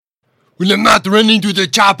Well, I'm not running to the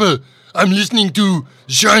chopper. I'm listening to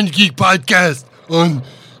Sean Geek Podcast on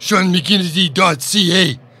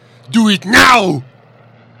SeanMcKinsey.ca. Do it now!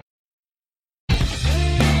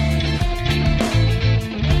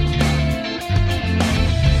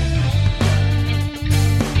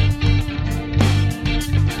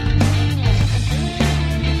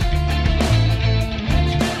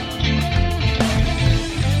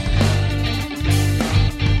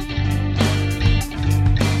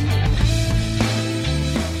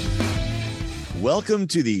 Welcome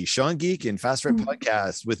to the Sean Geek and Fast Rep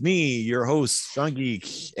podcast with me, your host, Sean Geek,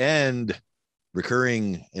 and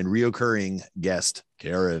recurring and reoccurring guest,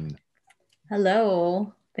 Karen.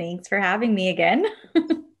 Hello. Thanks for having me again.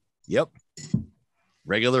 Yep.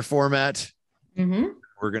 Regular format. Mm-hmm.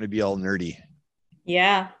 We're going to be all nerdy.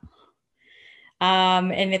 Yeah.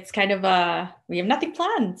 And it's kind of we have nothing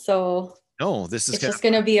planned. So no, this is just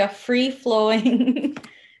going to be a free-flowing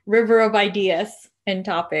river of ideas and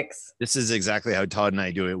topics. This is exactly how Todd and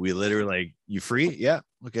I do it. We literally like, you free? Yeah.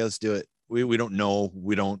 Okay, let's do it. We don't know.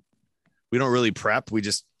 We don't really prep. We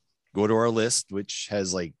just go to our list, which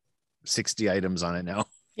has like 60 items on it now.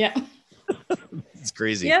 Yeah. It's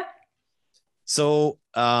crazy. Yeah. So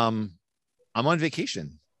I'm on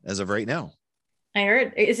vacation as of right now. I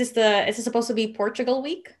heard. Is this supposed to be Portugal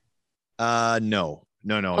week? No.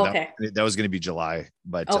 Okay. That was going to be July,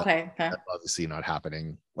 but okay. That's obviously not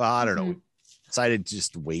happening. Well, I don't know. Decided to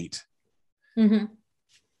just wait. Mm-hmm.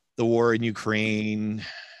 The war in Ukraine,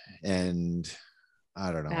 and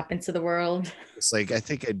I don't know what happens to the world. It's like I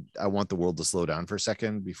think I want the world to slow down for a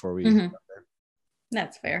second before we. Mm-hmm.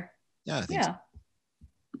 That's fair. Yeah, I think so.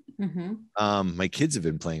 Mm-hmm. My kids have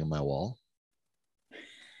been playing on my wall.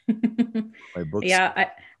 My books.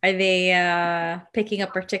 Yeah, are they picking a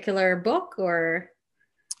particular book or?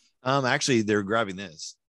 Actually, they're grabbing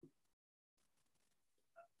this.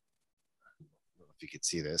 If you could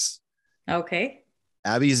see this. Okay.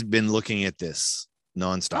 Abby's been looking at this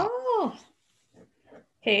nonstop. Oh.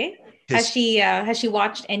 Okay. Has she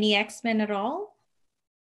watched any X-Men at all?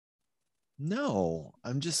 No,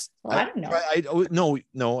 I'm just. Well, I don't know.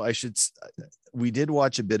 No. I should. We did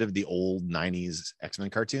watch a bit of the old '90s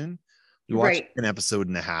X-Men cartoon. We watched an episode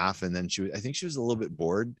and a half, and then I think she was a little bit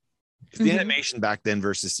bored. The animation back then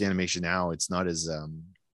versus the animation now, it's not as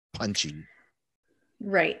punchy.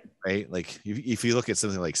 Right. Like if you look at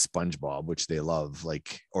something like SpongeBob, which they love,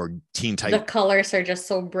 like, or Teen Titans, the colors are just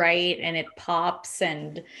so bright and it pops.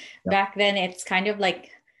 And back then it's kind of like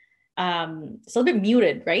it's a little bit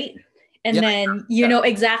muted, right? And then you know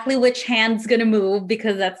exactly which hand's gonna move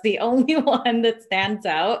because that's the only one that stands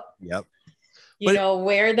out. Yep. You know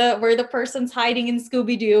where the person's hiding in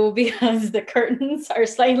Scooby-Doo because the curtains are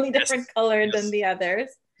slightly different color than the others.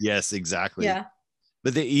 Yes, exactly. Yeah.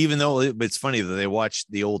 But it's funny that they watched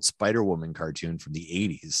the old Spider-Woman cartoon from the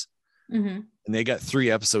 80s and they got 3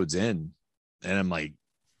 episodes in and I'm like,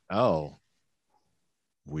 oh,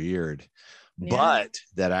 weird. Yeah. But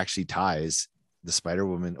that actually ties the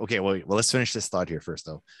Spider-Woman. Okay, well, let's finish this thought here first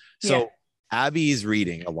though. So Abby's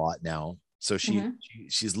reading a lot now. So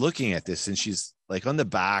she's looking at this and she's like on the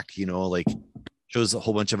back, like shows a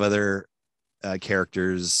whole bunch of other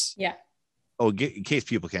characters. Yeah. Oh, in case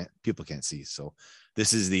people can't see. So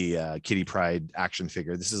this is the Kitty Pryde action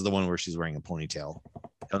figure. This is the one where she's wearing a ponytail.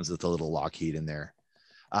 Comes with a little Lockheed in there.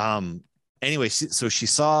 Anyway, so she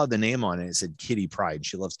saw the name on it. It said Kitty Pryde.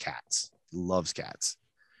 She loves cats.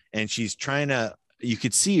 And you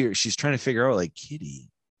could see her. She's trying to figure out like Kitty.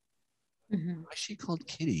 Why is she called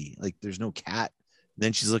Kitty? Like there's no cat.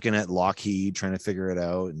 Then she's looking at Lockheed, trying to figure it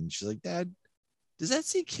out. And she's like, Dad, does that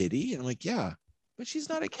say Kitty? And I'm like, yeah, but she's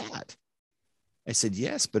not a cat. I said,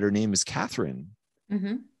 yes, but her name is Catherine.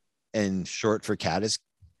 And short for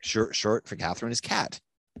Catherine is cat.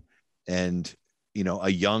 And, a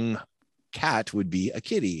young cat would be a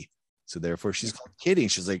kitty. So therefore she's called Kitty.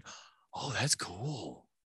 And she's like, oh, that's cool.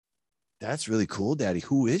 That's really cool, Daddy.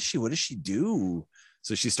 Who is she? What does she do?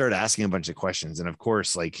 So she started asking a bunch of questions. And of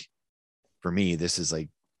course, like for me, this is like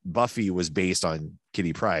Buffy was based on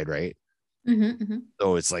Kitty Pryde, right?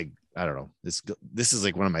 So it's like, I don't know. This is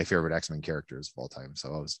like one of my favorite X-Men characters of all time.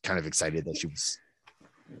 So I was kind of excited that she was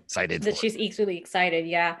excited. That she's equally excited.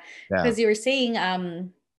 Yeah. Because you were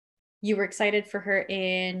saying you were excited for her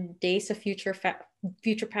in Days of Future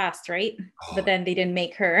Past, right? Oh. But then they didn't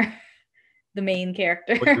make her the main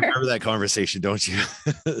character. Well, you remember that conversation, don't you?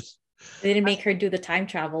 They didn't make her do the time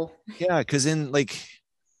travel. Yeah, because in like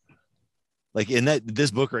in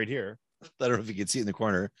this book right here, I don't know if you can see it in the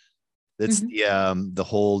corner. That's the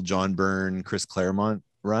whole John Byrne, Chris Claremont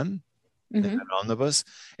run. Mm-hmm. omnibus.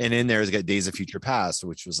 And in there, it's got Days of Future Past,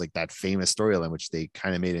 which was like that famous storyline, which they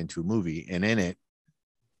kind of made into a movie. And in it,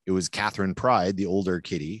 it was Catherine Pride, the older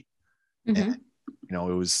Kitty. Mm-hmm. And,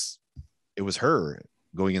 it was her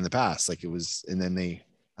going in the past. Like it was, and then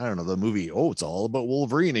I don't know, the movie, it's all about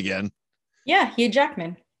Wolverine again. Yeah, Hugh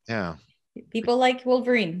Jackman. Yeah. People like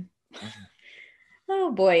Wolverine.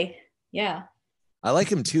 Oh boy. Yeah. I like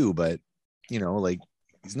him too, but like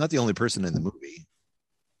he's not the only person in the movie.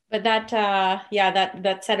 But that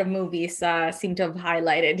that set of movies seem to have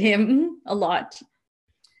highlighted him a lot.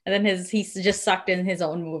 And then he's just sucked in his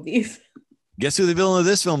own movies. Guess who the villain of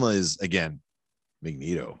this film is again?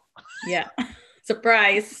 Magneto. Yeah.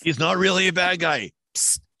 Surprise. He's not really a bad guy.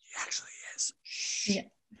 Psst, he actually is. Shh. Yeah.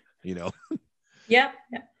 Yeah.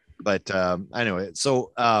 Yeah. But anyway,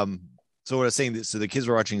 so what I was saying, so the kids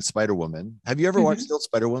were watching Spider-Woman. Have you ever watched the old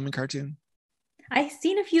Spider-Woman cartoon? I've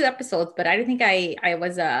seen a few episodes, but I don't think I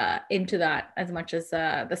was into that as much as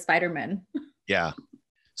the Spider-Man. Yeah.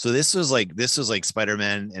 So this was like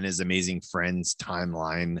Spider-Man and his Amazing Friends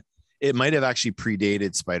timeline. It might have actually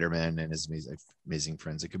predated Spider-Man and his Amazing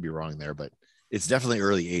Friends. It could be wrong there, but it's definitely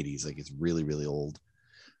early 80s. Like it's really, really old.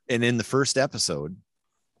 And in the first episode,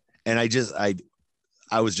 and I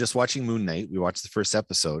was just watching Moon Knight. We watched the first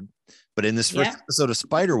episode, but in this first episode of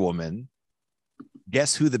Spider-Woman,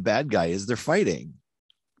 guess who the bad guy is they're fighting?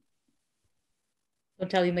 Don't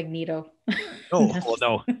tell you Magneto.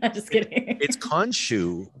 No. I'm just kidding. It's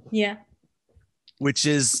Khonshu. Yeah. Which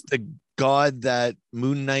is the god that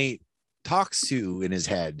Moon Knight talks to in his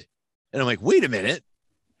head. And I'm like, wait a minute.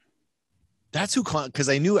 That's who, because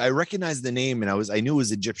I recognized the name, and I knew it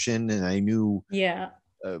was Egyptian, and I knew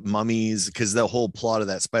mummies, because the whole plot of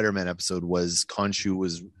that Spider-Man episode was Khonshu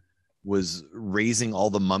was raising all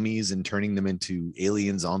the mummies and turning them into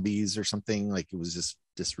alien zombies or something. Like it was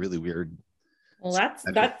just really weird. Well,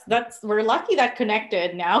 that's we're lucky that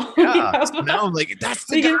connected now. Yeah. So now I'm like, that's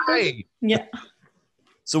the guy. Yeah.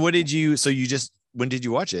 So when did you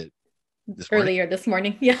watch it? Earlier this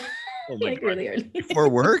morning. Yeah. Oh my like God. really early. Before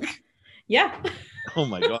work? Yeah. Oh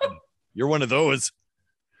my God. You're one of those.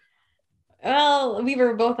 Well, we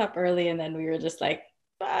were both up early, and then we were just like,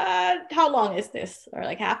 how long is this? Or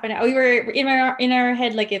like half an hour. We were in our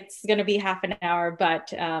head like it's gonna be half an hour,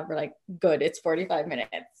 but we're like, good, it's 45 minutes.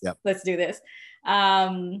 Yep. Let's do this.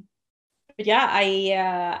 But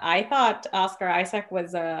yeah, I thought Oscar Isaac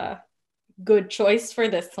was a good choice for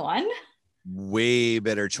this one. Way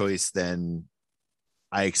better choice than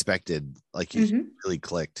I expected. Like he's really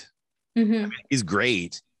clicked. I mean, he's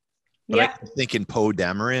great. But I kept thinking Poe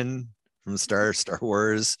Dameron from Star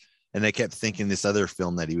Wars. And I kept thinking this other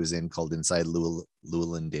film that he was in called Inside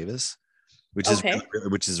Llewellyn Davis, which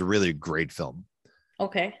is a really great film.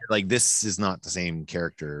 Okay. Like this is not the same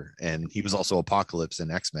character. And he was also Apocalypse in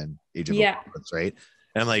X-Men Age of Apocalypse, right?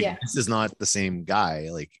 And I'm like, this is not the same guy.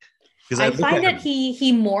 Like, because I find that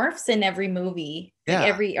he morphs in every movie,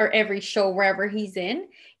 like every show, wherever he's in,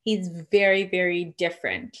 he's very, very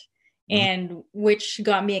different. And which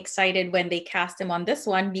got me excited when they cast him on this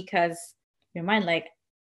one, because in mind, like,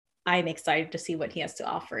 I'm excited to see what he has to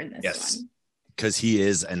offer in this one. Because he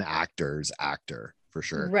is an actor's actor for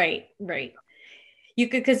sure. Right. You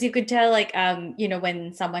could tell, like,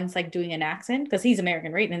 when someone's like doing an accent, because he's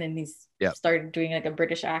American, right? And then he's started doing like a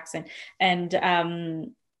British accent, and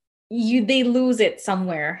they lose it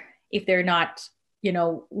somewhere if they're not,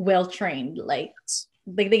 well trained. Like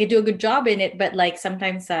they could do a good job in it, but like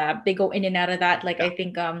sometimes they go in and out of that. Like I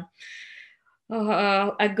think a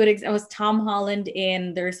good example was Tom Holland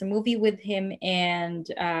there's a movie with him and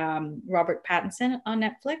Robert Pattinson on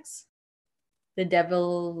Netflix, The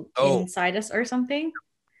Devil Inside Us or something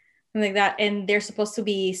like that, and they're supposed to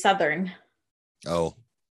be Southern.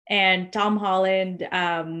 And Tom Holland,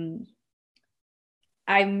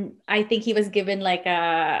 I think he was given like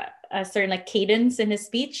a certain like cadence in his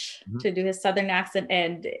speech to do his Southern accent,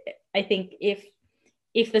 and I think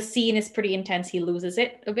if the scene is pretty intense, he loses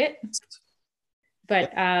it a bit.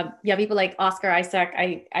 But people like Oscar Isaac,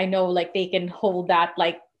 I know like they can pull that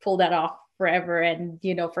off forever. And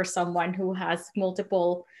for someone who has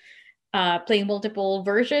playing multiple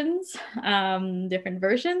versions, different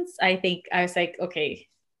versions, I think I was like, okay,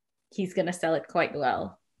 he's gonna sell it quite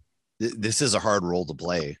well. This is a hard role to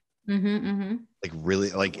play. Like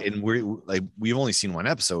really, like, and we've only seen one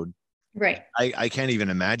episode. Right. I can't even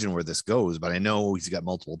imagine where this goes, but I know he's got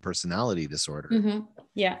multiple personality disorder.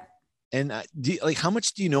 Yeah. And how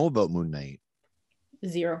much do you know about Moon Knight?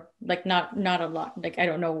 Zero. Like not a lot. Like I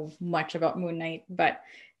don't know much about Moon Knight, but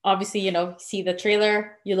obviously, see the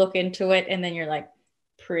trailer, you look into it, and then you're like,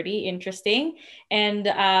 pretty interesting.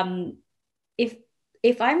 And if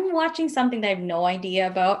if I'm watching something that I have no idea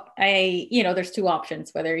about, there's two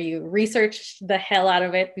options: whether you research the hell out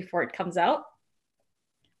of it before it comes out,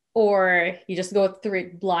 or you just go through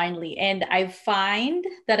it blindly. And I find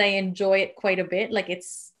that I enjoy it quite a bit. Like,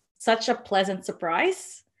 it's such a pleasant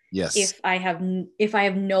surprise Yes. if I have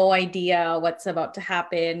no idea what's about to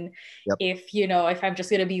happen, Yep. if I'm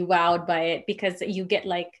just gonna be wowed by it, because you get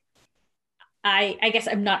like, I guess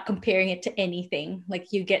I'm not comparing it to anything.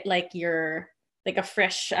 Like, you get like a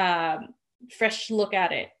fresh look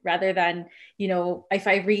at it, rather than, if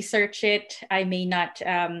I research it, I may not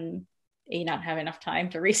have enough time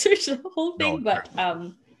to research the whole thing. No. But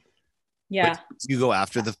yeah. But you go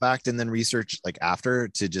after the fact and then research like after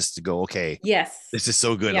to go, okay, Yes. this is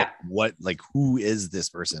so good. Yeah. Who is this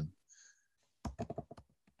person?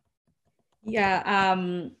 Yeah.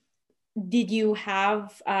 Did you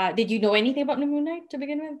know anything about the Moon Knight to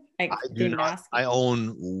begin with? I do not. Ask. I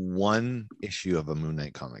own one issue of a Moon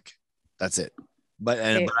Knight comic. That's it. But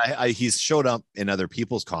he's showed up in other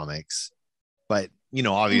people's comics, but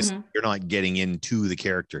obviously you're not getting into the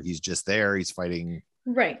character. He's just there. He's fighting.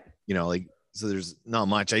 Right. So there's not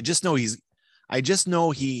much. I just know I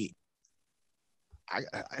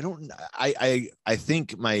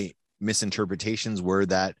think my misinterpretations were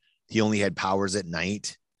that he only had powers at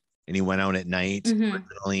night and he went out at night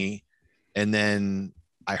originally. And then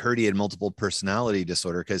I heard he had multiple personality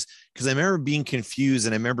disorder because I remember being confused,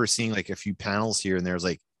 and I remember seeing like a few panels here and there was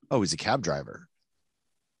like, oh, he's a cab driver.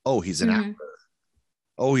 Oh, he's an actor.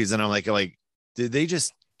 Oh, I'm like,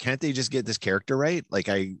 can't they just get this character right? Like,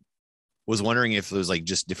 I was wondering if it was like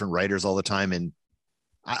just different writers all the time. And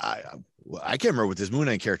I can't remember with this Moon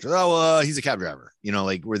Knight character. Oh, he's a cab driver,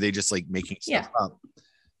 like, were they just like making stuff up?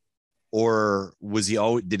 Or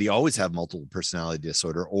did he always have multiple personality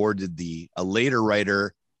disorder? Or did a later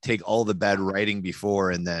writer take all the bad writing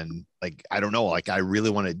before and then, like, I don't know, like, I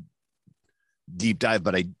really want to deep dive,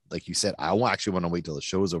 but like you said, I actually want to wait till the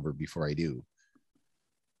show's over before I do.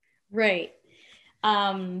 Right.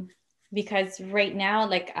 Because right now,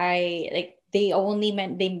 they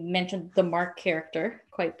mentioned the Mark character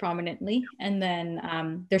quite prominently, and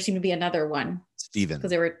then there seemed to be another one, Steven,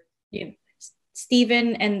 because they were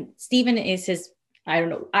Steven, and Steven is his, I don't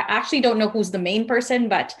know, I actually don't know who's the main person,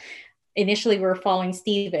 but initially we're following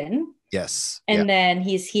Steven. Yes. And then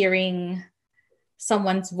he's hearing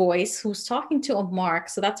someone's voice who's talking to a Mark,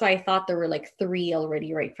 so that's why I thought there were like three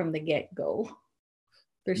already right from the get-go.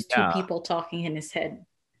 There's two people talking in his head,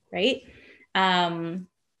 right? But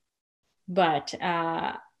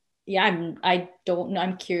I don't know.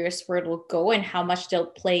 I'm curious where it'll go and how much they'll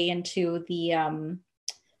play into the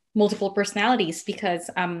multiple personalities,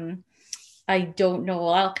 because I don't know.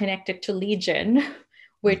 I'll connect it to Legion,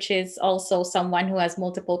 which is also someone who has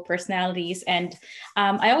multiple personalities. And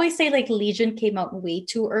I always say, like, Legion came out way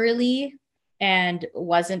too early and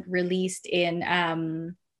wasn't released in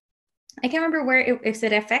I can't remember where is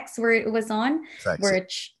it FX where it was on,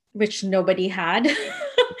 which nobody had.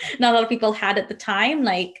 Not a lot of people had at the time.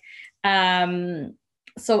 Like,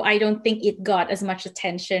 so I don't think it got as much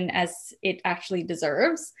attention as it actually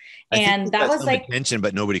deserves. And that was like attention,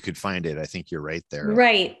 but nobody could find it. I think you're right there.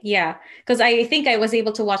 Right. Yeah. Because I think I was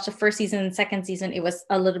able to watch the first season and second season. It was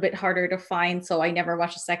a little bit harder to find. So I never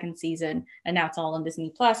watched the second season, and now it's all on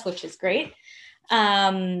Disney Plus, which is great.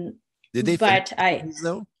 Did they finish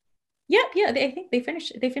though? Yeah, I think they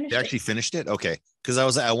finished it. They actually finished it? Okay.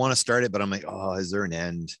 Because I want to start it, but I'm like, oh, is there an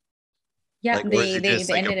end? Yeah, like, they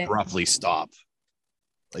ended it. Abruptly stop.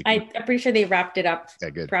 Like, I'm pretty sure they wrapped it up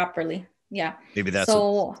good. properly. Yeah. Maybe that's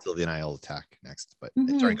what Sylvie and I will attack next. But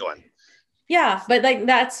sorry, go on. Yeah, but like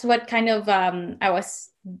that's what kind of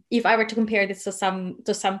if I were to compare this to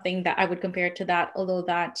something that I would compare it to that, although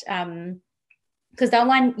that because that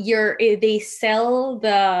one they sell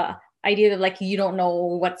the idea that, like, you don't know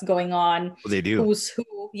what's going on. Well, they do. Who's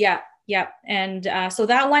who? Yeah. And so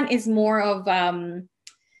that one is more of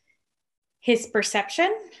his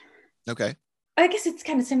perception. Okay. I guess it's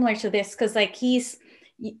kind of similar to this, because like he's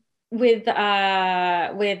with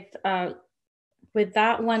that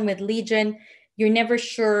one with Legion, you're never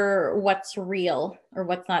sure what's real or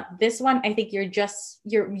what's not. This one, I think you're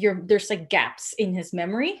there's like gaps in his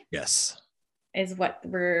memory. Yes. Is what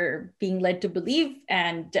we're being led to believe.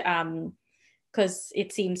 And because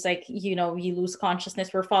it seems like, you lose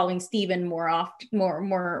consciousness. We're following Steven more often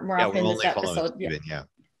in this episode. Steven,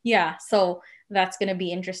 yeah. So that's going to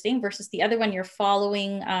be interesting, versus the other one, you're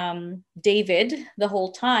following David the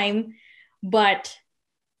whole time, but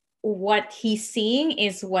what he's seeing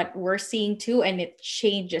is what we're seeing too, and it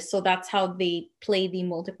changes. So that's how they play the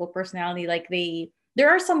multiple personality. Like there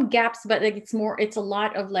are some gaps, but like it's a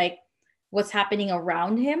lot of like what's happening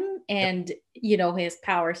around him and his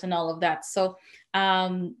powers and all of that. So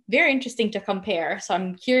very interesting to compare. So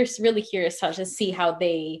I'm really curious how to see how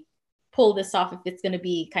they pull this off, if it's going to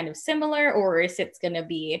be kind of similar or is it's going to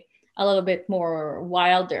be a little bit more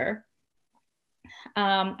wilder.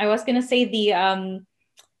 I was going to say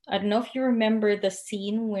I don't know if you remember the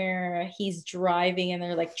scene where he's driving and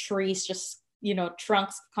there are like trees, just,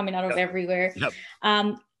 trunks coming out of everywhere. Yep.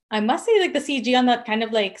 I must say, like, the CG on that kind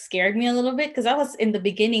of like scared me a little bit, because I was in the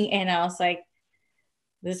beginning and I was like,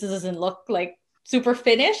 this doesn't look like super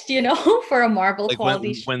finished, for a Marvel Like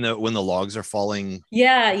quality. when the logs are falling.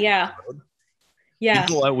 Yeah. You know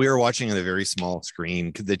what? We were watching on a very small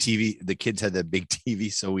screen. The kids had that big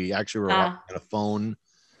TV, so we actually were watching on a phone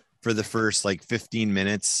for the first like 15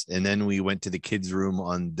 minutes, and then we went to the kids' room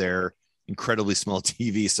on their incredibly small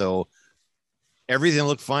TV. So everything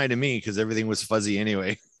looked fine to me because everything was fuzzy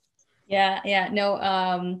anyway. Yeah.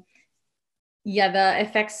 No, the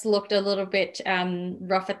effects looked a little bit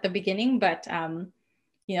rough at the beginning, but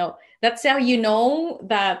that's how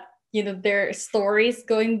that their story's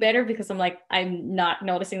going better, because I'm not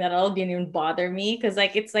noticing that at all. It didn't even bother me, because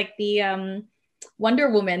it's like the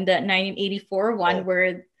Wonder Woman, the 1984 one,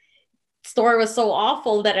 where story was so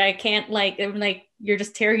awful that I can't I'm like, you're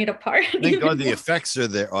just tearing it apart. Thank God the effects are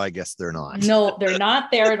there. Oh, I guess they're not. No, they're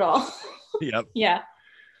not there at all. Yep.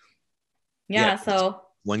 Yeah. So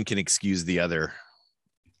one can excuse the other.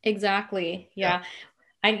 Exactly. Yeah.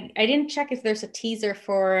 I didn't check if there's a teaser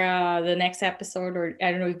for the next episode, or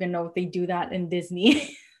I don't even know if they do that in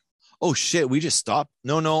Disney. Oh shit, we just stopped.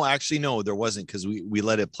 No, actually no, there wasn't, because we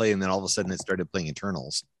let it play and then all of a sudden it started playing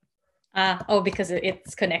Eternals. Because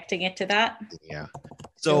it's connecting it to that. Yeah.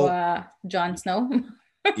 So to, Jon Snow.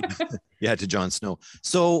 Yeah, to Jon Snow.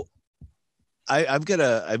 So I've got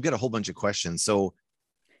a whole bunch of questions. So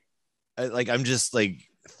I'm just like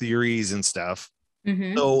theories and stuff.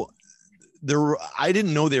 Mm-hmm. So I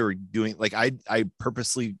didn't know they were doing, like, I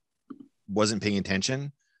purposely wasn't paying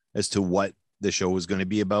attention as to what the show was going to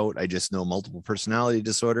be about. I just know multiple personality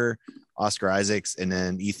disorder, Oscar Isaacs, and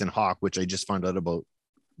then Ethan Hawke, which I just found out about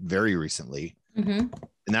very recently. Mm-hmm. And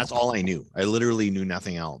that's all I knew. I literally knew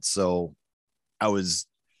nothing else. So it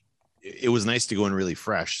was nice to go in really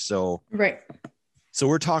fresh. So right. So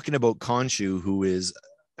we're talking about Khonshu, who is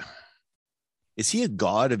he a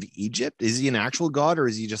god of Egypt? Is he an actual god, or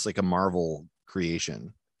is he just like a Marvel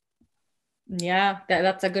creation? Yeah,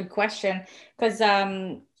 that's a good question, because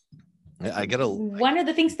I gotta. One of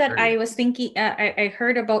the things that I was thinking, I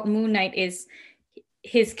heard about Moon Knight is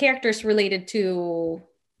his character is related to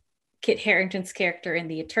Kit Harington's character in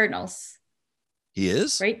the Eternals. He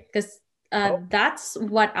is, right? Because that's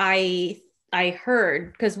what I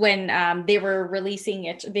heard. Because when they were releasing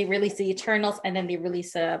it, they released the Eternals, and then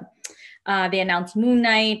they announced Moon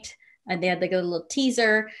Knight, and they had like a little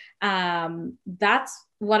teaser. That's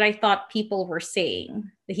what I thought people were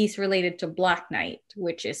saying, that he's related to Black Knight,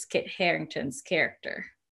 which is Kit Harington's character.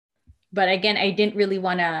 But again, I didn't really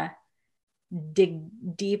want to dig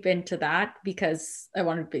deep into that because I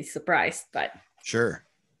wanted to be surprised. But sure.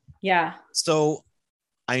 Yeah. So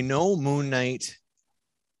I know Moon Knight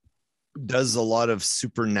does a lot of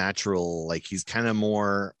supernatural, like he's kind of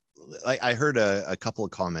more like, I heard a couple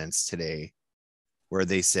of comments today where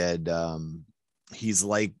they said he's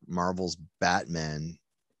like Marvel's Batman,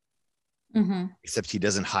 except he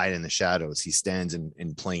doesn't hide in the shadows. He stands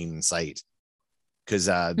in plain sight. Because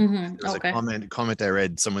there's a comment I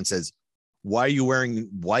read. Someone says, "Why are you wearing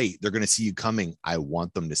white? They're going to see you coming." I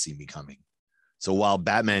want them to see me coming. So while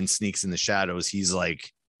Batman sneaks in the shadows, he's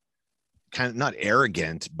like kind of not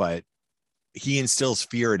arrogant, but he instills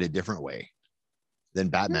fear in a different way than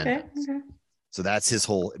Batman does. Okay. So that's his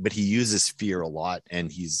whole, but he uses fear a lot, and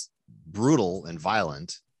he's brutal and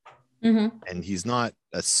violent. And he's not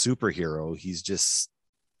a superhero. He's just,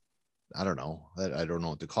 I don't know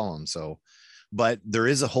what to call him. So, but there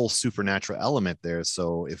is a whole supernatural element there.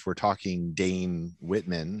 So if we're talking Dane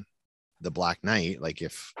Whitman, the Black Knight, like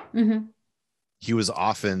if he was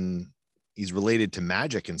he's related to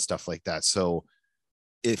magic and stuff like that. So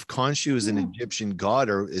if Khonshu is an Egyptian god,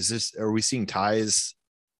 or are we seeing ties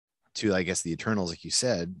to, I guess, the Eternals, like you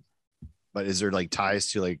said, but is there like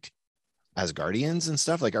ties to like Asgardians and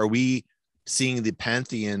stuff? Like, are we seeing the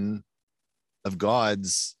pantheon of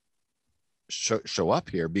gods show up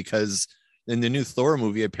here? Because in the new Thor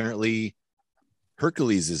movie, apparently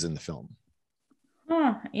Hercules is in the film.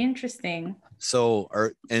 Interesting. So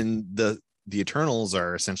the Eternals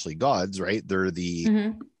are essentially gods, right? They're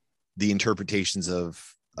the interpretations of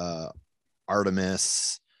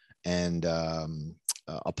Artemis and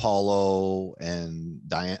Apollo and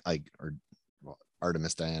Diana,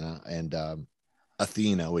 Artemis Diana, and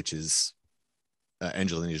Athena, which is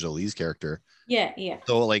Angelina Jolie's character. Yeah.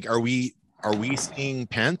 So like, are we seeing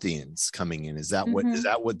pantheons coming in? Is that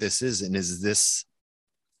what this is? And is this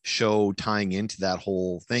show tying into that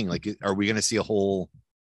whole thing? Like, are we going to see a whole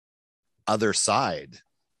other side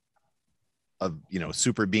of,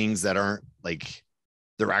 super beings that aren't like,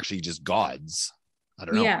 they're actually just gods? I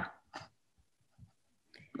don't know. Yeah.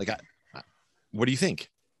 Like, what do you think?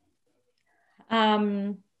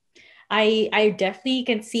 I definitely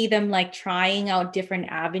can see them like trying out different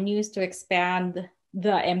avenues to expand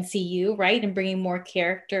the MCU, right? And bringing more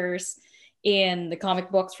characters in the comic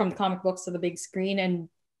books, from the comic books to the big screen. And,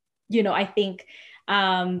 I think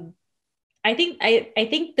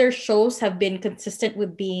their shows have been consistent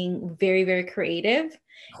with being very, very creative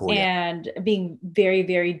and being very,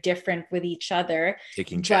 very different with each other.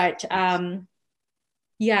 Taking chat. But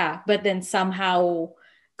then somehow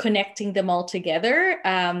connecting them all together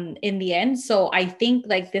in the end. So I think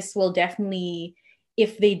like this will definitely,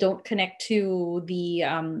 if they don't connect to the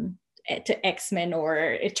to X-Men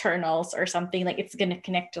or Eternals or something, like it's going to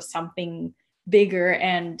connect to something bigger.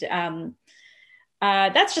 And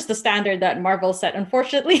that's just the standard that Marvel set,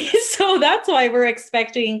 unfortunately. So that's why we're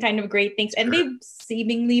expecting kind of great things. And they've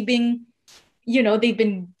seemingly been, they've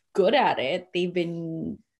been good at it. They've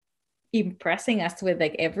been impressing us with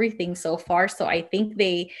like everything so far. So I think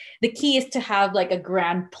the key is to have like a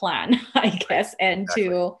grand plan, I guess, and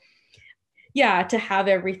to have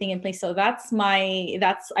everything in place. So that's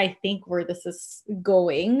I think where this is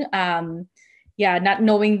going. Not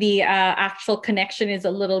knowing the actual connection is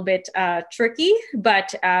a little bit tricky,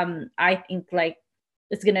 but I think like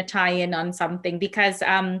it's gonna tie in on something, because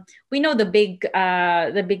we know the big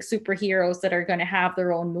superheroes that are gonna have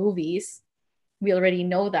their own movies. We already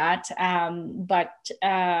know that, but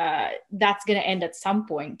that's gonna end at some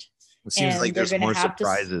point. It seems like there's more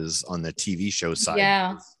surprises on the TV show side.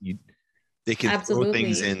 Yeah, they can throw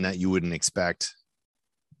things in that you wouldn't expect.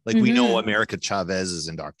 Like we know America Chavez is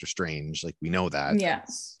in Doctor Strange. Like we know that.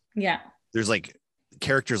 Yeah. There's like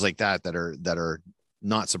characters like that are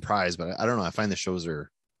not surprised, but I don't know. I find the shows are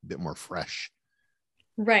a bit more fresh.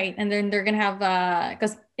 Right. And then they're going to have,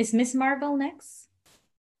 because is Miss Marvel next?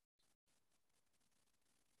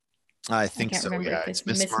 I think so. Yeah, it's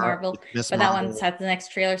Miss Marvel. But that one has the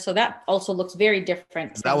next trailer. So that also looks very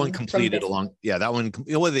different. That one completed along. Yeah, that one.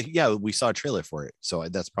 We saw a trailer for it. So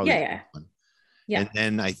that's probably one. Yeah. And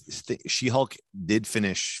then I think She-Hulk did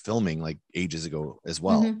finish filming like ages ago as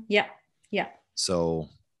well. Mm-hmm. Yeah. So,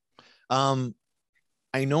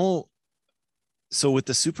 I know. So with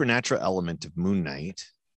the supernatural element of Moon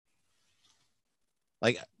Knight,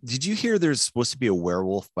 like, did you hear there's supposed to be a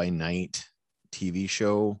Werewolf by Night TV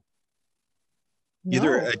show? No.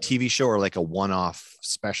 Either a TV show or like a one-off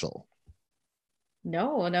special.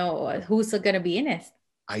 No. Who's going to be in it?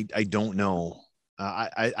 I don't know.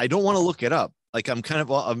 I don't want to look it up. Like I'm kind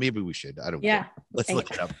of, maybe we should. I don't care. Let's look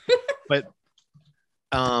it up. But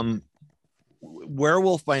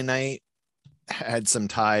Werewolf by Night had some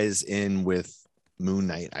ties in with Moon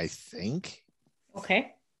Knight, I think.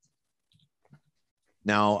 Okay.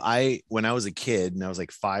 Now, when I was a kid and I was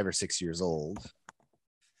like 5 or 6 years old.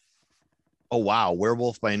 Oh, wow.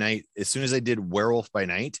 Werewolf by Night. As soon as I did Werewolf by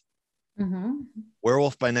Night,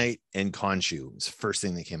 Werewolf by Night and Khonshu was the first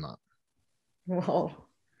thing that came up. Whoa.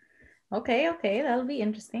 Okay. That'll be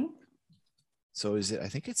interesting. So I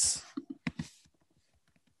think it's.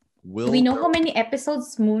 Do we know how many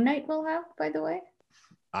episodes Moon Knight will have, by the way?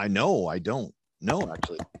 I know. I don't know,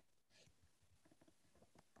 actually.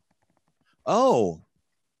 Oh.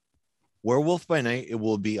 Werewolf by Night, it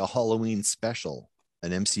will be a Halloween special.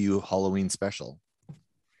 An MCU Halloween special.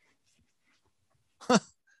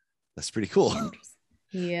 That's pretty cool.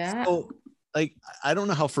 Yeah. So, like, I don't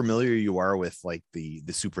know how familiar you are with like the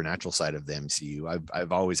supernatural side of the MCU.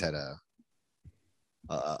 I've always had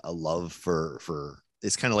a love for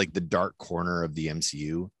it's kind of like the dark corner of the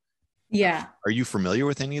MCU. Yeah. Are you familiar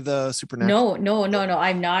with any of the supernatural? No.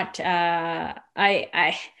 I'm not.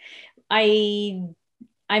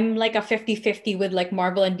 I'm like a 50-50 with like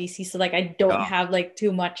Marvel and DC. So like I don't have like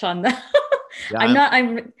too much on the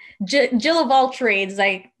I'm Jill of all trades,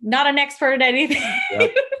 like not an expert at anything.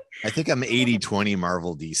 Yep. I think I'm 80-20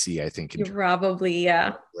 Marvel DC, I think. You're probably,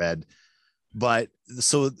 yeah. Read. But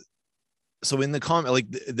so in the comic, like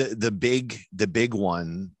the big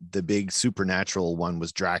one, the big supernatural one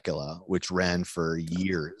was Dracula, which ran for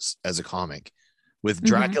years as a comic, with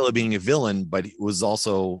Dracula being a villain, but it was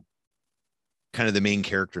also kind of the main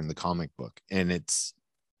character in the comic book. And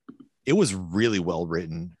it was really well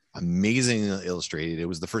written, amazingly illustrated. It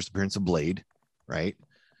was the first appearance of Blade, right?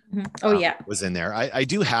 Oh yeah. Was in there. I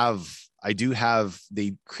do have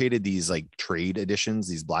they created these like trade editions,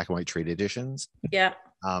 these black and white trade editions. Yeah.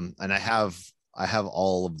 And I have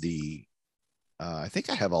all of the I think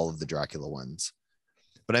I have all of the Dracula ones.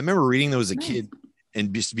 But I remember reading those as a kid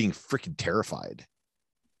and just being freaking terrified.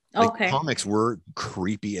 Like, Okay. comics were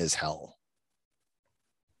creepy as hell.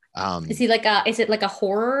 Is it like a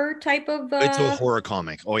horror type of It's a horror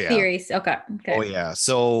comic. Oh yeah. series? Okay. Oh yeah.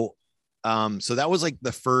 So that was like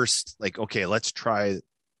the first, like, okay, let's try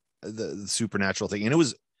the supernatural thing. And it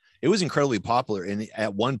was incredibly popular. And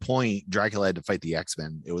at one point, Dracula had to fight the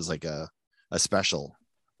X-Men. It was like a special.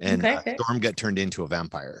 And Storm got turned into a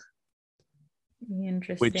vampire.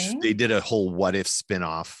 Interesting. Which they did a whole what if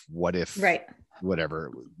spinoff, what if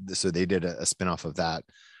whatever. So they did a spinoff of that.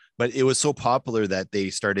 But it was so popular that they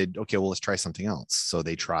started, okay, well, let's try something else. So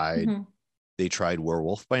they tried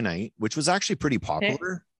Werewolf by Night, which was actually pretty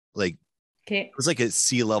popular. Like, it was like a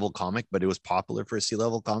C-level comic, but it was popular for a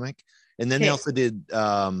C-level comic. And then they also did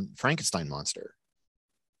Frankenstein Monster.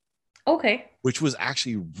 Okay. Which was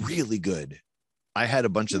actually really good. I had a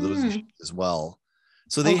bunch of those as well.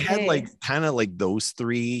 So they had like kind of like those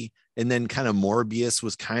three, and then kind of Morbius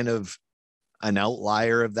was kind of an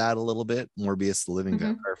outlier of that a little bit. Morbius, the living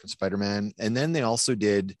vampire from Spider-Man. And then they also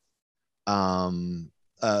did I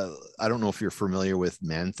don't know if you're familiar with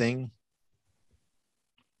Man-Thing.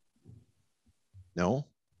 No.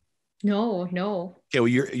 Okay, well,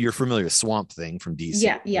 you're familiar with Swamp Thing from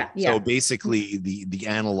DC. Yeah. So basically the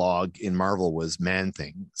analog in Marvel was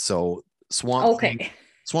Man-Thing. So Swamp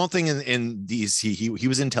Thing in DC, he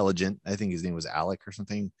was intelligent. I think his name was Alec or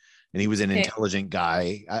something. And he was an intelligent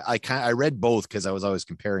guy. I read both because I was always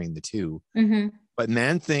comparing the two. But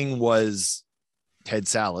Man-Thing was Ted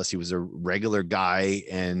Sallis. He was a regular guy,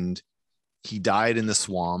 and he died in the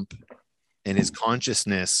swamp, and his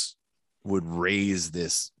consciousness would raise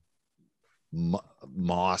this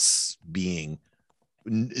moss being,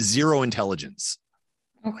 zero intelligence.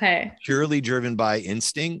 Okay. Purely driven by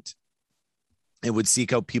instinct. It would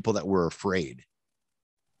seek out people that were afraid.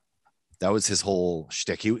 That was his whole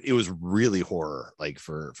shtick. It was really horror, like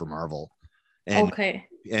for Marvel. And,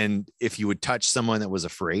 and if you would touch someone that was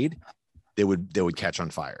afraid, they would catch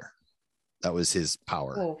on fire. That was his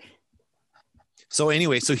power. Oh. So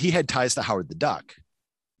anyway, so he had ties to Howard the Duck.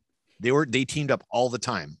 They teamed up all the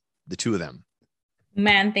time, the two of them.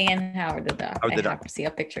 Man-Thing and Howard the Duck. I have to see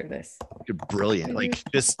a picture of this. Brilliant. Like,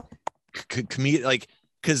 just comedic, like,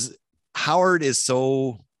 because Howard is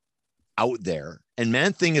so out there, and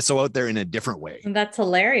Man-Thing is so out there in a different way. That's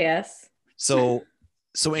hilarious. So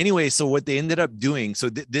anyway, so what they ended up doing, so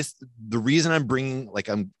the reason I'm bringing, like,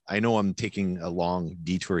 I know I'm taking a long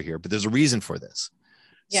detour here, but there's a reason for this.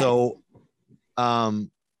 Yeah. So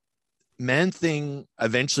Man-Thing,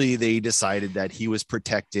 eventually they decided that he was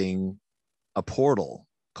protecting a portal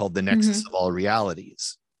called the Nexus of All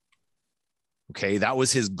Realities. Okay, that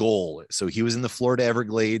was his goal. So he was in the Florida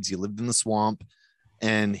Everglades. He lived in the swamp,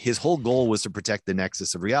 and his whole goal was to protect the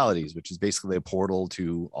Nexus of Realities, which is basically a portal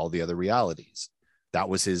to all the other realities. That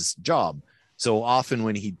was his job. So often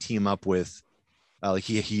when he'd team up with,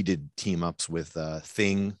 he did team ups with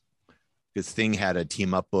Thing, because Thing had a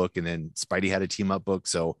team up book, and then Spidey had a team up book.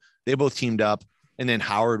 So they both teamed up, and then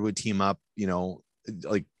Howard would team up,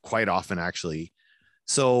 like quite often actually.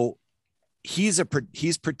 So he's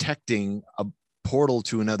protecting a portal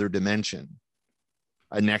to another dimension,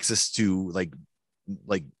 a nexus to like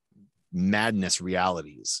madness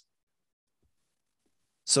realities.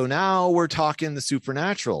 So now we're talking the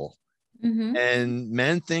supernatural, and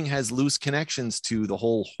Man-Thing has loose connections to the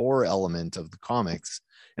whole horror element of the comics.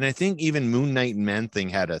 And I think even Moon Knight and Man-Thing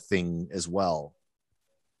had a thing as well.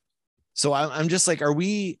 So I'm just like, are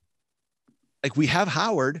we, like, we have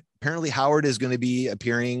Howard. Apparently Howard is going to be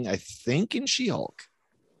appearing, I think, in She-Hulk.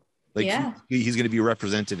 Like, he's going to be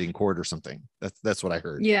represented in court or something. That's what I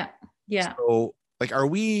heard. Yeah. So, like,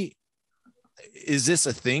 is this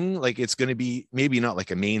a thing? Like, it's going to be maybe not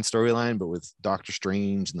like a main storyline, but with Doctor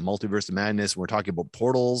Strange and the Multiverse of Madness, we're talking about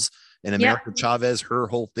portals, and America Chavez, her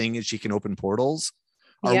whole thing is she can open portals.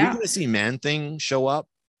 Are we going to see Man-Thing show up?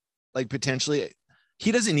 Like, potentially,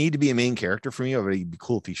 he doesn't need to be a main character for me. It'd be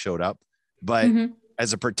cool if he showed up, but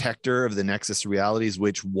as a protector of the Nexus realities,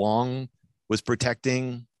 which Wong was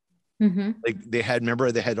protecting. Like, they had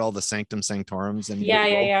all the Sanctum Sanctorums, and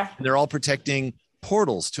and they're all protecting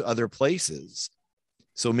portals to other places.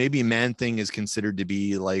 So maybe Man-Thing is considered to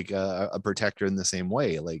be like a protector in the same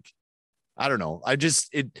way. Like, I don't know.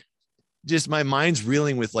 My mind's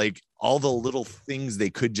reeling with like all the little things they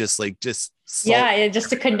could just just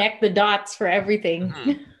to connect the dots for everything.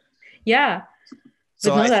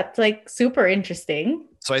 So that's like super interesting.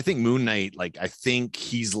 So I think Moon Knight, like, I think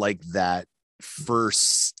he's like that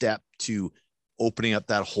first step to opening up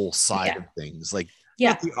that whole side of things, like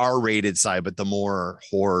not the R-rated side, but the more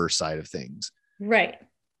horror side of things. Right.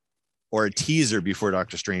 Or a teaser before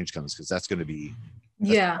Doctor Strange comes, because that's going to be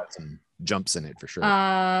some jumps in it for sure.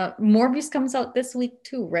 Morbius comes out this week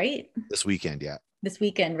too, right? This weekend, yeah. This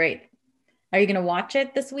weekend, right? Are you gonna watch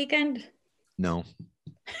it this weekend? No.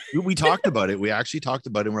 We talked about it. We actually talked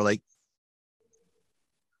about it, and we're like,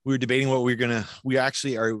 we were debating what we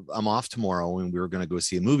actually are. I'm off tomorrow, and we were gonna go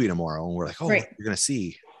see a movie tomorrow, and we're like, oh, what you're gonna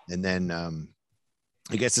see, and then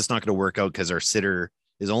I guess it's not gonna work out because our sitter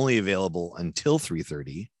is only available until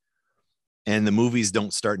 3:30, and the movies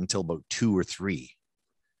don't start until about 2 or 3.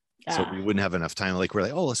 So we wouldn't have enough time. Like, we're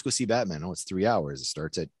like, oh, let's go see Batman. Oh, it's 3 hours. It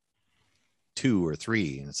starts at 2 or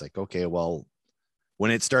 3. And it's like, okay, well,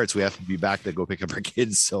 when it starts, we have to be back to go pick up our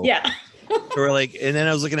kids. So so we're like, and then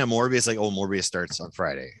I was looking at Morbius, like, oh, Morbius starts on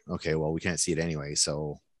Friday. Okay, well, we can't see it anyway.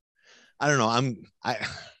 So I don't know.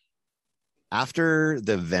 After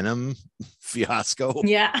the Venom fiasco.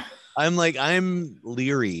 I'm like, I'm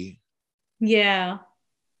leery. Yeah.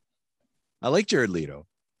 I like Jared Leto.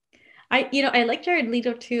 I like Jared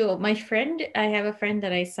Leto too. I have a friend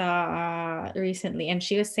that I saw recently, and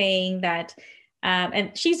she was saying that,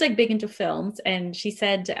 and she's like big into films, and she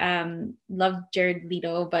said, loved Jared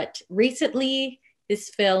Leto, but recently his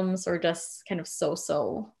films are just kind of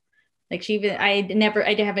so. Like I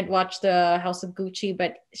haven't watched the House of Gucci,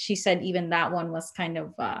 but she said even that one was kind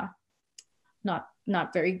of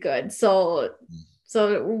not very good. So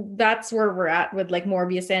that's where we're at with like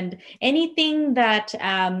Morbius, and anything that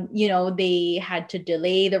they had to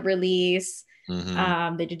delay the release.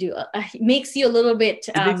 They do makes you a little bit.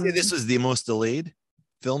 Did they say this was the most delayed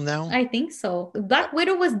film now? I think so. Black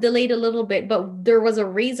Widow was delayed a little bit, but there was a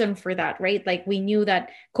reason for that, right? Like, we knew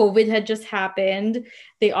that COVID had just happened.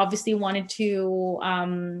 They obviously wanted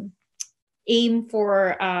to aim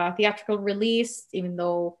for theatrical release, even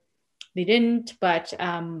though they didn't. But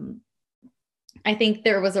I think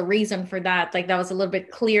there was a reason for that. Like, that was a little bit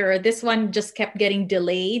clearer. This one just kept getting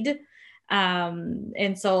delayed.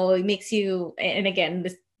 And so it makes you, and again,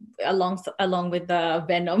 this along with the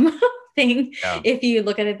Venom thing, if you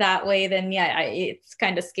look at it that way, then it's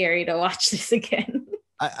kind of scary to watch this again.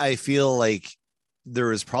 I feel like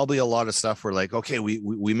there is probably a lot of stuff where, like, okay,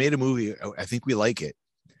 we made a movie. I think we like it.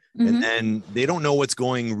 And then they don't know what's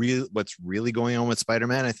really going on with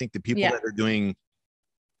Spider-Man. I think the people that are doing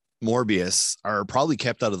Morbius are probably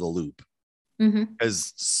kept out of the loop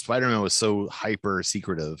because Spider-Man was so hyper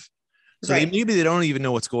secretive. So maybe they don't even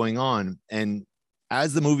know what's going on. And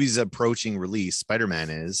as the movie's approaching release,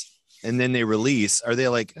 Spider-Man is, and then they release, are they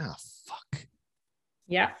like, oh, fuck.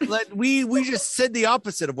 Yeah. We just said the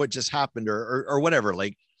opposite of what just happened or whatever.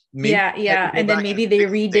 Like, maybe and then maybe they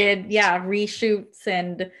redid, reshoots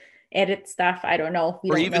and edit stuff. I don't know.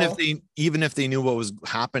 Even if they knew what was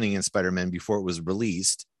happening in Spider-Man before it was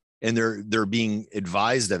released, and they're being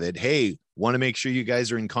advised of it. Hey, want to make sure you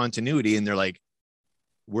guys are in continuity. And they're like,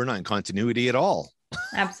 we're not in continuity at all.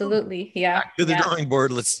 Absolutely. Yeah. Back to the drawing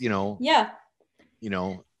board. Let's,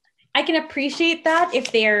 I can appreciate that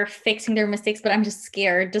if they're fixing their mistakes, but I'm just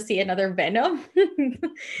scared to see another Venom.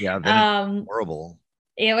 Venom's horrible.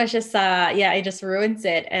 It was just, it just ruins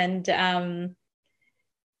it. And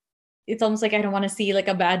it's almost like I don't want to see like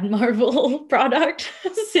a bad Marvel product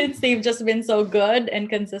since they've just been so good and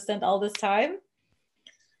consistent all this time.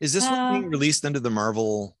 Is this one being released under the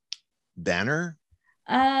Marvel banner?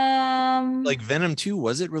 Like Venom 2,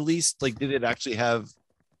 was it released? Like, did it actually have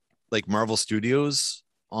like Marvel Studios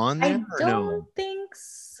on there? I don't think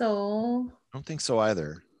so. I don't think so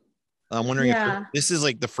either. I'm wondering if this is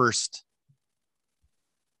like the first.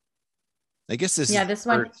 I guess this is this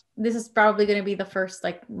one. This is probably going to be the first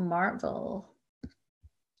like Marvel.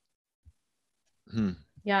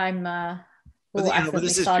 Yeah, I'm. I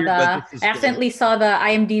accidentally saw the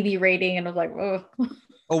IMDb rating and was like, oh.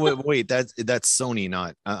 Oh wait, that's Sony,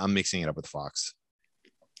 not. I'm mixing it up with Fox.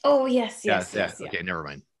 Oh yes. Okay, never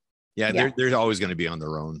mind. They're always going to be on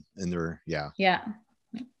their own, and they're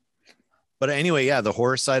But anyway, the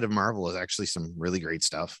horror side of Marvel is actually some really great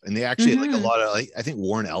stuff, and they actually like a lot of. Like, I think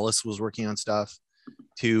Warren Ellis was working on stuff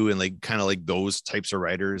too, and like kind of like those types of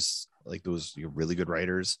writers, like those really good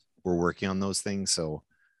writers, were working on those things. So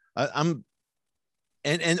I'm,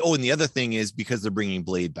 and the other thing is because they're bringing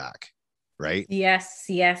Blade back, right? Yes.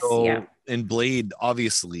 And Blade,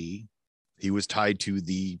 obviously, he was tied to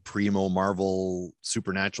the primo Marvel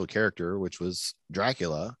supernatural character, which was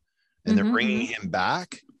Dracula, and they're bringing him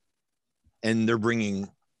back. And they're bringing,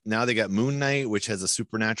 now they got Moon Knight, which has a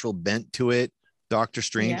supernatural bent to it. Doctor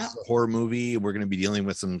Strange Yeah. is a horror movie. We're going to be dealing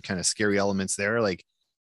with some kind of scary elements there. Like,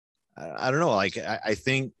 I don't know. Like, I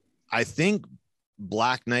think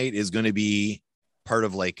Black Knight is going to be part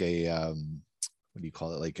of like a, what do you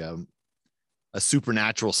call it? Like, a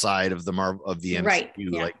supernatural side of the MCU. Right.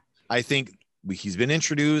 Yeah. Like, I think he's been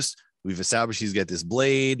introduced. We've established he's got this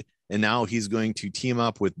blade, and now he's going to team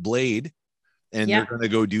up with Blade, and Yeah. they're going to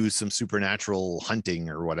go do some supernatural hunting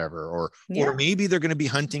or whatever, or Yeah. maybe they're going to be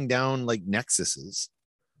hunting down like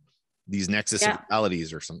these nexus Yeah.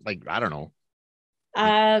 realities or something. Like, I don't know.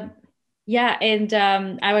 Yeah, and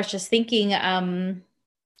I was just thinking,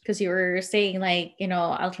 because you were saying like, you know,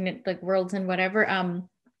 alternate like worlds and whatever.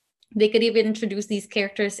 They could even introduce these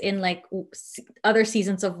characters in like other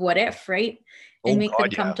seasons of What If, right? And make them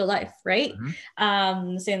come to life, right?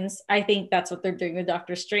 Since I think that's what they're doing with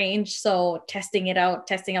Doctor Strange. So testing out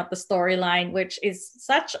the storyline, which is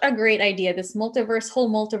such a great idea. This whole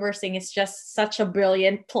multiverse thing is just such a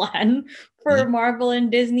brilliant plan for Marvel and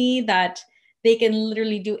Disney that they can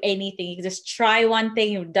literally do anything. You can just try one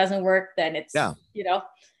thing. If it doesn't work, then it's, you know,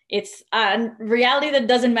 it's reality that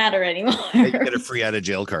doesn't matter anymore. You get a free out of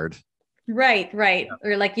jail card. Right. Yeah.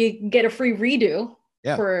 Or like you get a free redo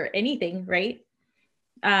Yeah. for anything, right?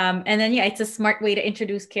 And then, yeah, it's a smart way to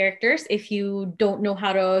introduce characters. If you don't know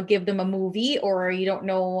how to give them a movie, or you don't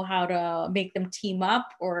know how to make them team up,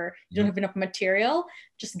 or you don't have enough material,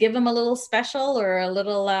 just give them a little special or a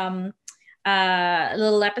little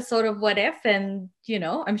episode of What If, and you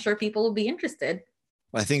know, I'm sure people will be interested.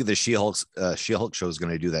 I think the She-Hulk show is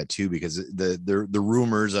going to do that too, because the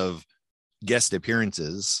rumors of guest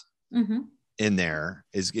appearances in there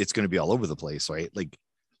it's going to be all over the place, right? Like,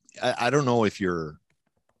 I don't know if you're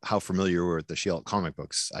how familiar you were with the She-Hulk comic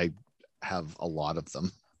books. I have a lot of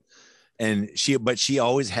them, and she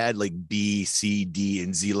always had like B, C, D,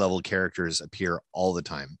 and Z level characters appear all the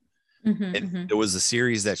time. There was a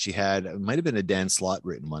series that she had, it might have been a Dan Slott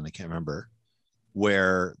written one, I can't remember,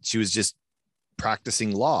 where she was just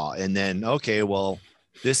practicing law, and then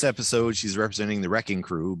this episode she's representing the Wrecking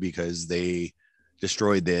Crew because they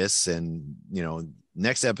destroyed this, and you know,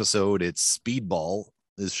 next episode it's Speedball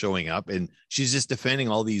is showing up, and she's just defending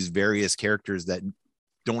all these various characters that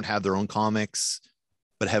don't have their own comics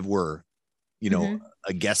but were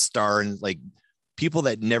a guest star, and like people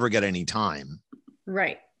that never got any time,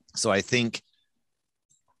 right? So I think,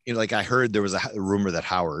 you know, like I heard there was a rumor that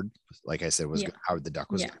Howard, like I said, Howard the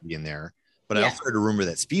Duck was going to be in there. But I also heard a rumor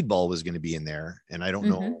that Speedball was going to be in there. And I don't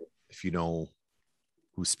know if you know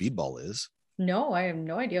who Speedball is. No, I have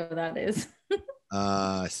no idea what that is.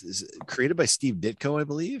 Is created by Steve Ditko, I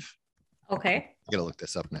believe. Okay. I got to look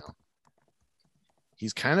this up now.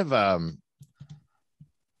 He's kind of,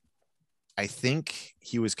 I think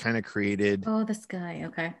he was kind of created. Oh, this guy.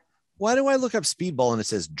 Okay. Why do I look up Speedball and it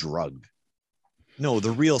says drug? No,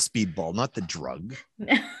 the real Speedball, not the drug.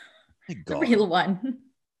 The real one.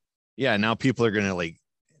 Yeah, now people are gonna like,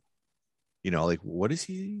 you know, like, what is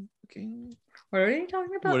he looking? What are you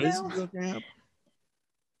talking about? What is he looking up?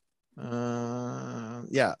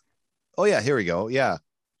 Yeah. Oh yeah, here we go. Yeah,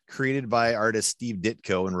 created by artist Steve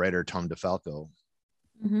Ditko and writer Tom DeFalco.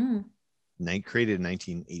 Created in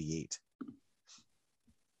 1988.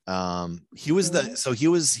 He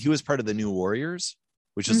was part of the New Warriors,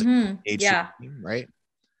 which was an age team, right?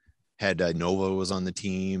 Had Nova was on the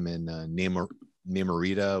team, and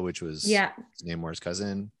Namorita, which was Namor's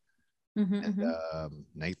cousin, and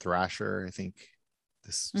Night Thrasher, I think,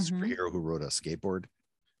 this superhero who rode a skateboard.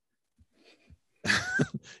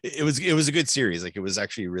 it was a good series. Like, it was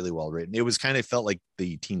actually really well written. It was kind of felt like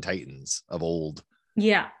the Teen Titans of old.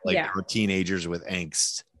 They were teenagers with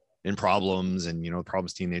angst and problems, and you know,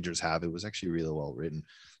 problems teenagers have. It was actually really well written.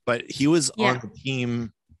 But he was on the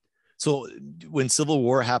team. So when Civil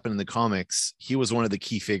War happened in the comics, he was one of the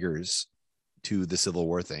key figures to the Civil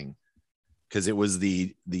War thing, because it was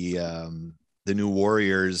the New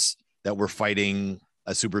Warriors that were fighting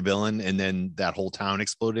a supervillain, and then that whole town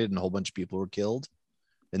exploded and a whole bunch of people were killed.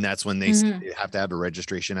 And that's when they have to have a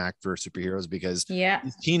registration act for superheroes, because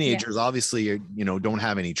these teenagers obviously, you know, don't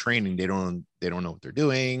have any training. They don't know what they're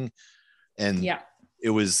doing. And it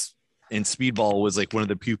was, and Speedball was like one of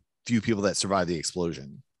the few people that survived the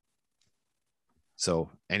explosion. So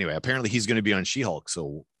anyway, apparently he's going to be on She-Hulk.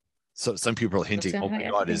 So some people are hinting, oh my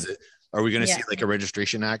God, are we going to see like a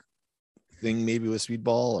registration act thing maybe with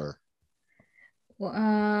Speedball? Or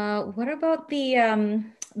what about the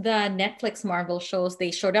Netflix Marvel shows?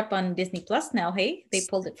 They showed up on Disney Plus now. Hey, they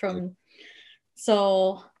pulled it from.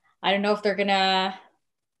 So I don't know if they're gonna.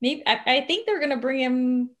 Maybe I think they're gonna bring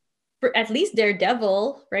him for at least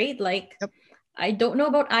Daredevil, right? Like, I don't know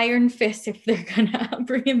about Iron Fist if they're gonna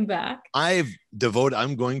bring him back. I'm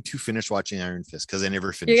going to finish watching Iron Fist because I never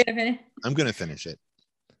You're finished gonna finish? I'm gonna finish it.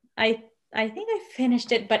 I think I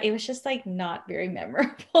finished it, but it was just like not very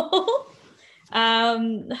memorable.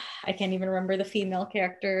 I can't even remember the female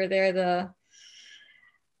character there.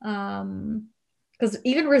 Because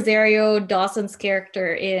even Rosario Dawson's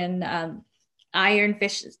character in Iron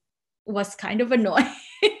Fist was kind of annoying.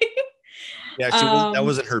 Yeah, that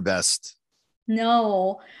wasn't her best.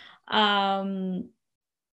 No.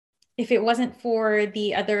 If it wasn't for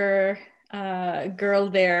the other girl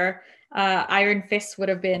there, Iron Fist would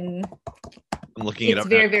have been. I'm looking it up. It's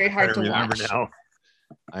very, very hard to watch. Now.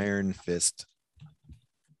 Iron Fist.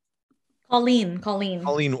 Colleen.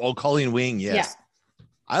 Colleen Wing, yes. Yeah.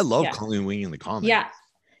 I love Colleen Wing in the comics. Yeah.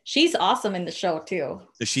 She's awesome in the show too.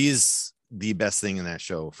 She's the best thing in that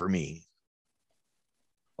show for me.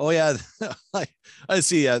 Oh yeah, I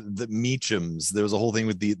see the Meachams. There was a whole thing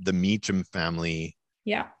with the Meacham family.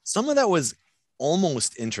 Yeah. Some of that was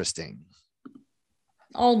almost interesting.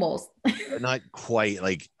 Almost. But not quite.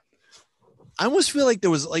 Like I almost feel like there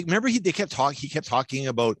was like, remember he kept talking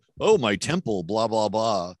about, oh, my temple, blah blah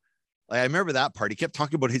blah. Like, I remember that part. He kept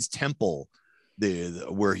talking about his temple,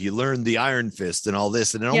 where he learned the Iron Fist and all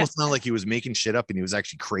this, and it almost sounded like he was making shit up and he was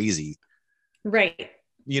actually crazy. Right.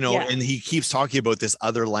 You know, and he keeps talking about this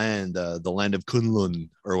other land, the land of Kunlun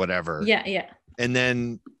or whatever. Yeah. And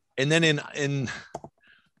then in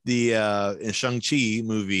the in Shang-Chi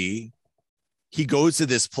movie, he goes to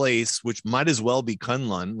this place which might as well be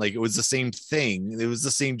Kunlun. Like it was the same thing. It was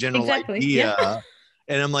the same general idea. Yeah.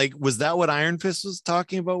 And I'm like, was that what Iron Fist was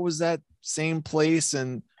talking about? Was that same place?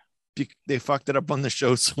 And they fucked it up on the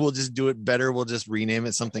show, so we'll just do it better. We'll just rename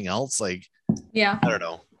it something else. Like, yeah, I don't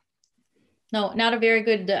know. No, not a very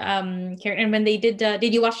good character. And when they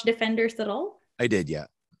did you watch Defenders at all? I did, yeah.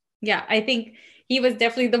 Yeah, I think he was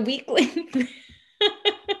definitely the weak link.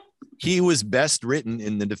 He was best written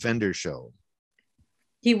in the Defenders show.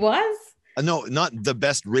 He was? No, not the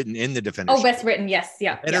best written in the Defenders. Oh, best written, yes,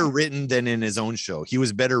 yeah. Better written than in his own show. He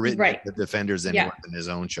was better written in the Defenders than in his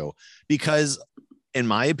own show. Because, in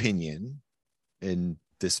my opinion, and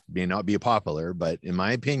this may not be popular, but in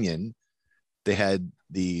my opinion, they had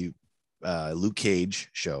the Luke Cage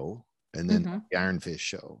show and then the Iron Fist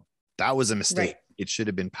show. That was a mistake. Right. It should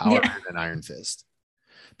have been Power Man and Iron Fist,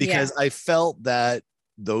 because I felt that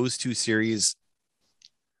those two series,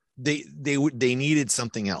 they needed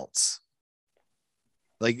something else.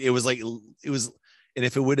 Like it was, and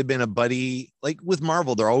if it would have been a buddy, like with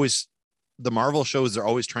Marvel, the Marvel shows are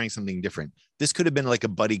always trying something different. This could have been like a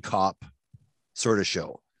buddy cop sort of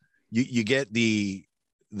show. You get the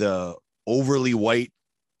overly white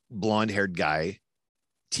blonde haired guy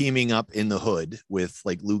teaming up in the hood with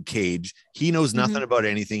like Luke Cage. He knows nothing about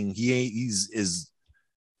anything. He's as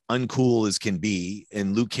uncool as can be,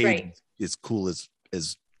 and Luke Cage is cool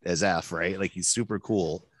as F, right? Like he's super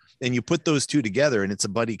cool. And you put those two together and it's a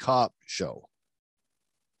buddy cop show.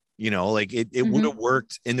 You know, like it would have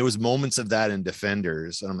worked. And there was moments of that in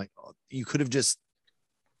Defenders, and I'm like, oh, you could have just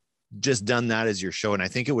done that as your show, and I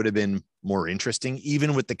think it would have been more interesting,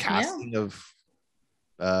 even with the casting of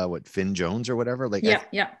Finn Jones or whatever. Like,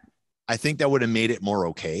 I think that would have made it more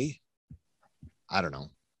okay. I don't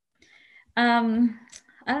know. I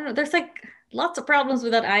don't know. There's like lots of problems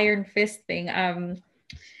with that Iron Fist thing.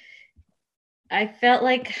 I felt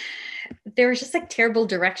like there was just like terrible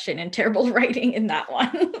direction and terrible writing in that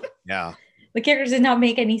one. Yeah. The characters did not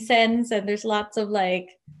make any sense, and there's lots of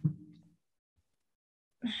like,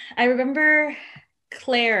 I remember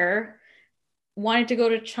Claire wanted to go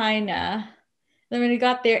to China. Then when he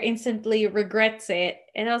got there, instantly regrets it.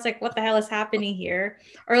 And I was like, what the hell is happening here?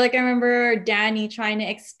 Or like, I remember Danny trying to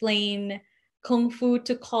explain Kung Fu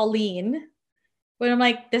to Colleen. But I'm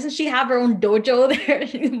like, doesn't she have her own dojo there?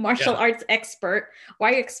 She's a martial arts expert.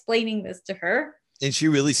 Why are you explaining this to her? And she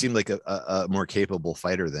really seemed like a more capable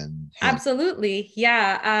fighter than him. Absolutely.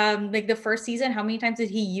 Yeah. Like the first season, how many times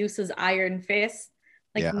did he use his Iron Fist?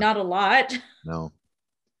 Like not a lot. No.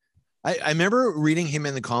 I remember reading him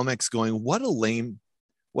in the comics going, what a lame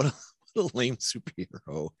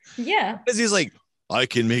superhero. Yeah. Because he's like, I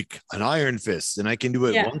can make an Iron Fist and I can do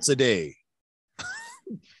it once a day.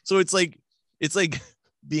 So it's like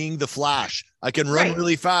being the Flash. I can run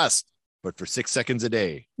really fast, but for 6 seconds a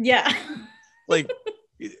day. Yeah. Like,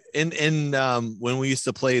 and when we used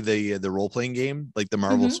to play the role-playing game, like the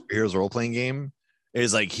Marvel superheroes role-playing game,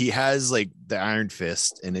 is like he has like the Iron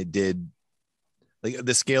Fist, and it did like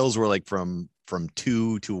the scales were like from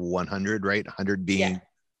 2 to 100, right? 100 being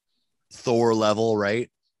Thor level, right?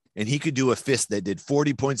 And he could do a fist that did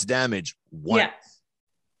 40 points damage once.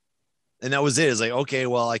 And that was it. It's like, okay,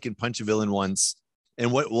 well, I can punch a villain once.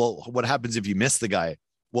 And what happens if you miss the guy?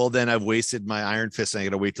 Well, then I've wasted my Iron Fist and I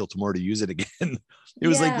got to wait till tomorrow to use it again. It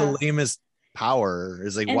was like the Yeah. lamest power.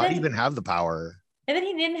 It's like, And why then even have the power? and then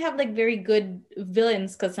he didn't have like very good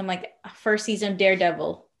villains because I'm like first season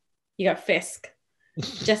Daredevil, you got Fisk.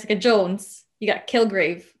 Jessica Jones, you got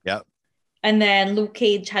Kilgrave. Yep. And then Luke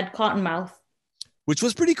Cage had Cottonmouth. Which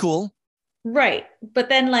was pretty cool. Right. But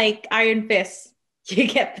then like Iron Fist, you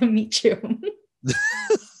get the Meachum. I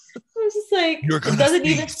was just like, You're gonna it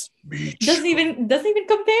doesn't even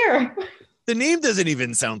compare. The name doesn't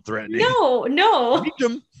even sound threatening. No. Meet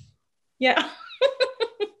him. Yeah.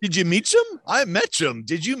 Did you meet him? I met him.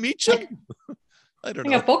 Did you meet him? I don't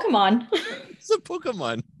know. Like a Pokemon. It's a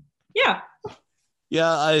Pokemon. Yeah.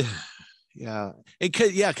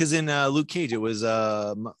 Because in Luke Cage, it was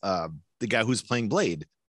the guy who's playing Blade.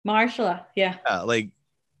 Marshall. Yeah. Like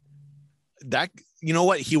that. You know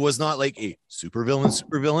what? He was not like a super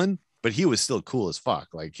villain, but he was still cool as fuck.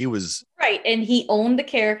 Like he was right, and he owned the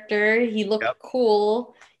character. He looked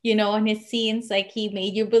cool, in his scenes. Like he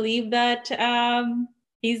made you believe that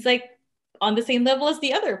he's like on the same level as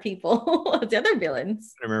the other people, as the other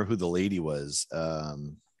villains. I remember who the lady was.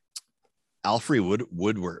 Alfre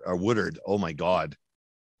Woodard. Oh my god,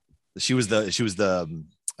 she was the.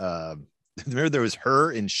 Remember there was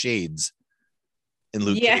her in Shades. In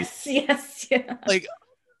Luke yes, Cage. yes, yeah. Like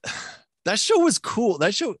that show was cool.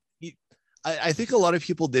 That show, I think a lot of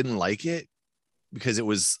people didn't like it because it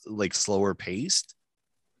was like slower paced.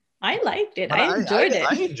 I liked it. I enjoyed it.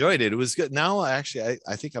 I enjoyed it. It was good. Now, actually,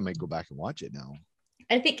 I think I might go back and watch it now.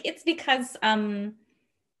 I think it's because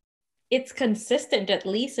it's consistent, at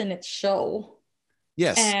least in its show.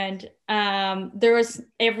 Yes. And there was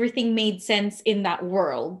everything made sense in that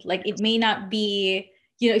world. Like it may not be,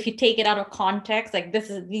 if you take it out of context, like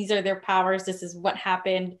these are their powers, this is what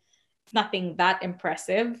happened. It's nothing that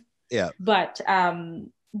impressive. Yeah. But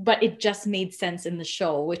it just made sense in the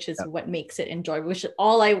show, which is what makes it enjoyable. Which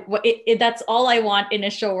is that's all I want in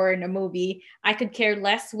a show or in a movie. I could care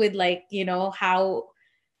less with how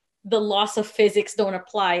the laws of physics don't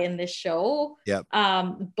apply in this show. Yeah.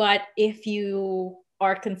 But if you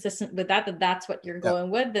are consistent with that's what you're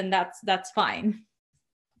going with, then that's fine.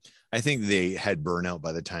 I think they had burnout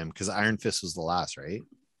by the time because Iron Fist was the last, right?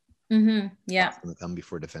 Mm-hmm. Yeah. Going to come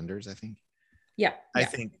before Defenders, I think. Yeah. I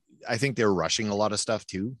think they're rushing a lot of stuff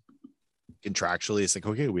too. Contractually, it's like,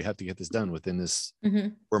 okay, we have to get this done within this.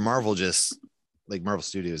 Mm-hmm. Where Marvel just like Marvel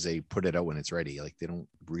Studios, they put it out when it's ready. Like they don't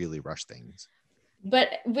really rush things.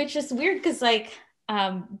 But which is weird because like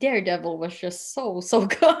Daredevil was just so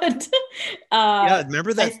good.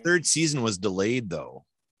 Remember that third season was delayed though,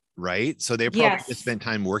 right? So they probably just spent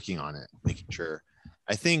time working on it, making sure.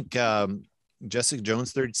 I think Jessica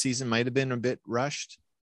Jones' third season might have been a bit rushed,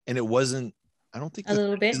 and it wasn't. I don't think a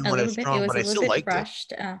little bit. It was a little bit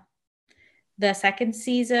rushed. The second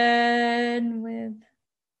season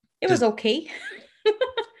it was okay.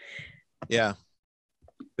 Yeah,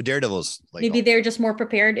 but Daredevil's like maybe they're just more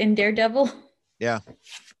prepared in Daredevil. Yeah.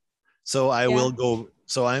 So I will go.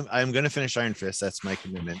 So I'm going to finish Iron Fist. That's my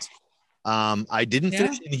commitment. I didn't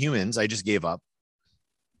finish Inhumans. I just gave up.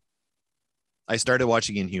 I started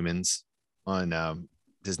watching Inhumans on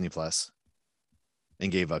Disney Plus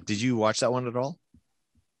and gave up. Did you watch that one at all?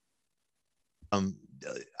 I'm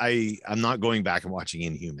not going back and watching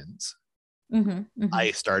Inhumans. Mm-hmm, mm-hmm. I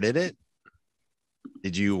started it.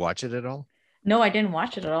 Did you watch it at all? No, I didn't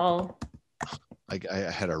watch it at all. I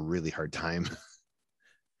had a really hard time.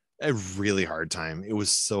 A really hard time. It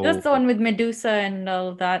was so. That's the one with Medusa and all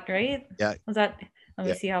of that, right? Yeah. Was that? Let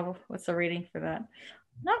me see what's the rating for that?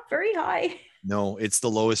 Not very high. No, it's the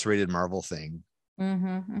lowest rated Marvel thing.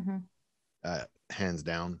 Mm-hmm, mm-hmm. Hands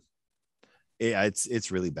down.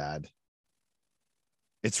 It's really bad.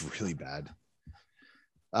 It's really bad.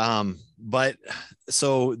 But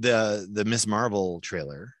so the Miss Marvel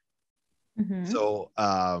trailer. Mm-hmm. So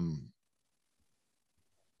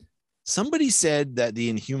somebody said that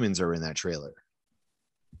the Inhumans are in that trailer.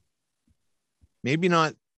 Maybe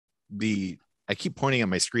not I keep pointing at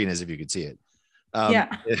my screen as if you could see it.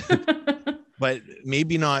 But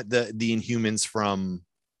maybe not the Inhumans from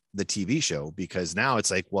the TV show, because now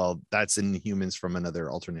it's like, well, that's Inhumans from another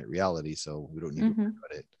alternate reality, so we don't need to worry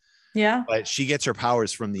about it. Yeah. But she gets her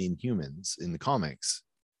powers from the Inhumans in the comics.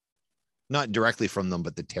 Not directly from them,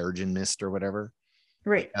 but the Terrigen Mist or whatever.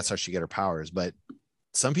 Right. That's how she get her powers. But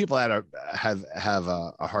some people have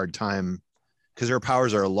a hard time because her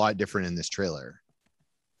powers are a lot different in this trailer.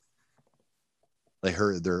 Like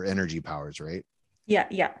their energy powers, right?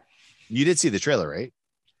 Yeah. You did see the trailer, right?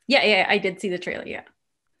 Yeah, I did see the trailer, yeah.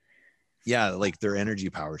 yeah, like their energy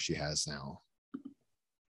power she has now.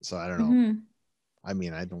 So I don't know. Mhm. I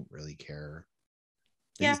mean, I don't really care.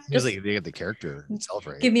 Yeah, It seems just like they get the character itself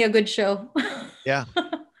right. give me a good show. Yeah.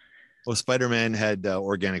 Well, Spider-Man had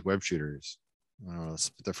organic web shooters. I don't know.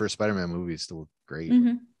 The first Spider-Man movie is still great,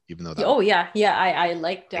 Mhm. even though that. Oh yeah, yeah. I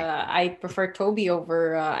liked. I prefer Toby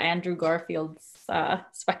over Andrew Garfield's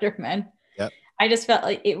Spider-Man. Yep. I just felt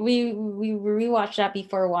like it, we rewatched that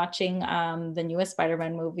before watching the newest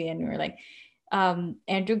Spider-Man movie, and we were like,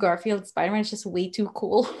 Andrew Garfield's Spider-Man is just way too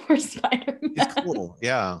cool for Spider-Man. It's cool.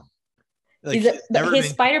 Yeah. Like he's never His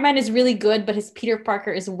been. Spider-Man is really good, but his Peter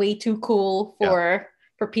Parker is way too cool Yeah.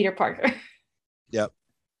 for Peter Parker. Yep.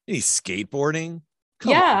 He's skateboarding.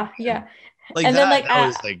 Come on, Yeah, man. yeah. Like And then like that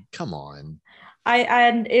was like, come on.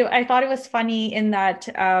 I thought it was funny in that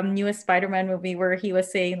newest Spider-Man movie where he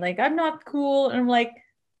was saying like I'm not cool, and I'm like,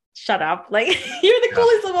 shut up, like you're the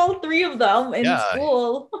coolest of all three of them in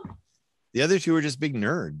school. The other two were just big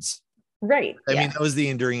nerds. Right. I mean, that was the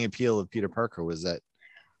enduring appeal of Peter Parker, was that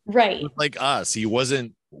right, like us. He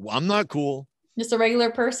wasn't, I'm not cool. Just a regular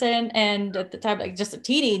person, and at the time like just a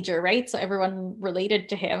teenager, right? So everyone related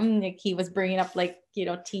to him. Like he was bringing up like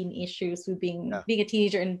teen issues with being a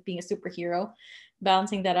teenager and being a superhero,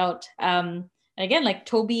 balancing that out. And again, like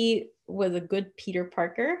Toby was a good Peter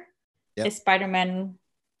Parker. His Spider-Man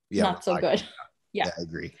not so good. Yeah, I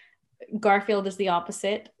agree. Garfield is the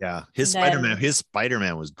opposite. Yeah, his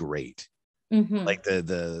Spider-Man was great. Like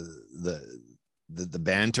the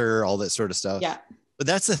banter, all that sort of stuff. Yeah. But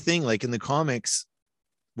that's the thing, like in the comics,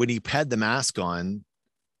 when he had the mask on,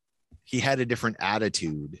 he had a different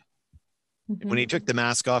attitude. When he took the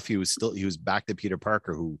mask off, he was back to Peter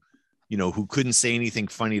Parker, who couldn't say anything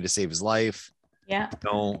funny to save his life. Yeah.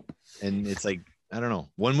 And it's like, I don't know.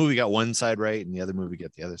 One movie got one side right and the other movie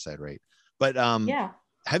got the other side right. But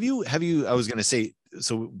have you, I was gonna say,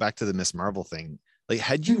 so back to the Miss Marvel thing. Like,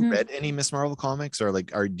 had you read any Miss Marvel comics,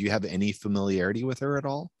 or do you have any familiarity with her at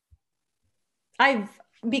all?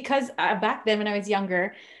 Because back then when I was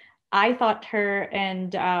younger, I thought her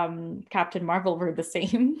and Captain Marvel were the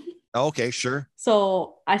same. Okay, sure.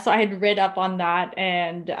 So I had read up on that,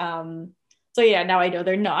 and so yeah, now I know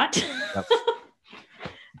they're not. Yep.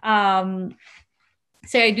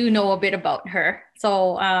 So I do know a bit about her.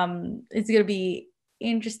 So it's gonna be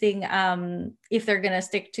interesting if they're gonna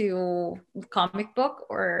stick to comic book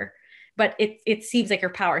but it seems like her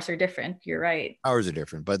powers are different. You're right. Powers are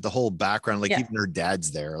different, but the whole background, like even her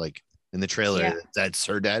dad's there, like in the trailer, that's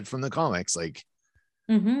her dad from the comics, like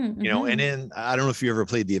and then I don't know if you ever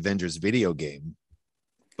played the Avengers video game,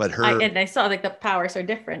 but I saw like the powers are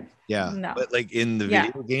different. Yeah, no. But like in the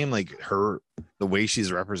video game, like the way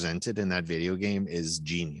she's represented in that video game is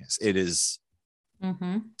genius. It is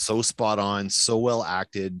so spot on, so well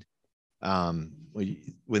acted. When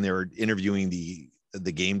they were interviewing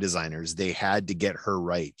the game designers, they had to get her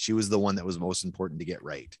right. She was the one that was most important to get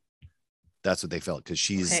right. That's what they felt, because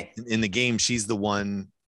she's in the game, she's the one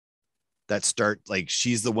that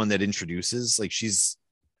she's the one that introduces, like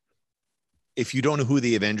if you don't know who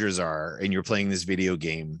the Avengers are and you're playing this video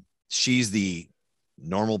game, she's the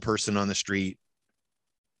normal person on the street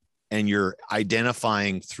and you're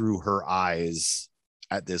identifying through her eyes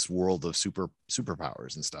at this world of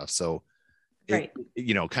superpowers and stuff. So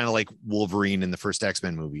kind of like Wolverine in the first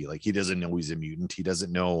X-Men movie, like he doesn't know he's a mutant, he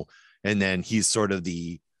doesn't know, and then he's sort of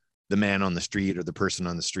the man on the street or the person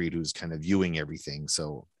on the street who's kind of viewing everything.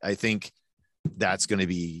 So I think that's going to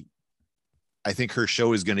be, I think her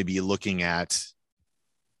show is going to be looking at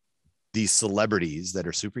these celebrities that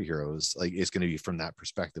are superheroes. Like it's going to be from that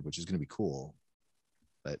perspective, which is going to be cool.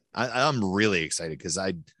 But I'm really excited because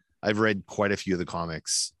I've read quite a few of the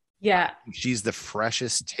comics. Yeah, she's the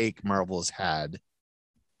freshest take Marvel's had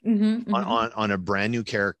on a brand new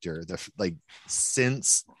character.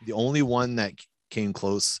 Since the only one that came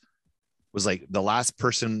close was like the last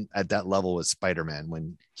person at that level was Spider-Man.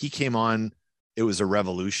 When he came on, it was a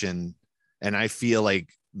revolution. And I feel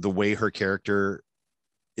like the way her character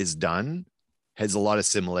is done has a lot of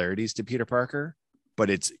similarities to Peter Parker, but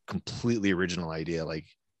it's completely original idea. Like,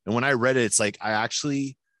 and when I read it, it's like, I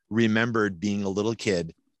actually remembered being a little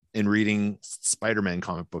kid and reading Spider-Man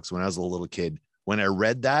comic books when I was a little kid. When I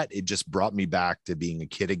read that, it just brought me back to being a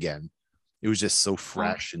kid again. It was just so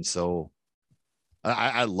fresh. And so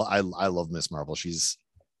I love Miss Marvel. She's,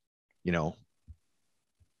 so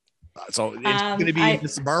it's going to be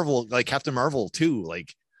Miss Marvel, like Captain Marvel too.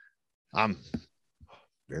 Like I'm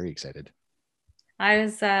very excited. I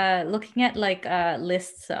was looking at like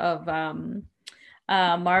lists of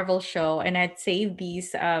Marvel show, and I'd saved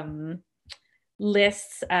these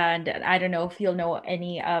lists, and I don't know if you'll know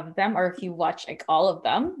any of them or if you watch like all of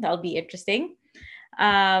them. That'll be interesting.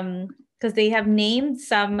 Because they have named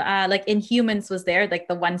some, like Inhumans was there, like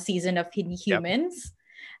the one season of Inhumans.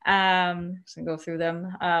 So go through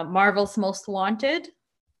them. Marvel's Most Wanted.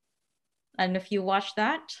 And if you watch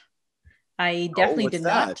that, I definitely did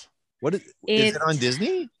that? not. What is it on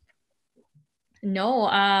Disney? No,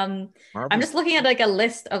 I'm just looking at like a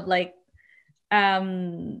list of like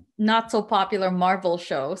not so popular Marvel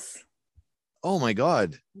shows. Oh my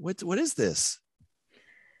God. What is this?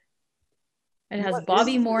 It has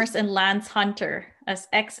Bobby Morse and Lance Hunter as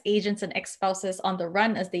ex-agents and ex-spouses on the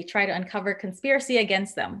run as they try to uncover conspiracy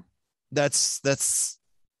against them. That's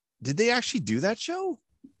did they actually do that show?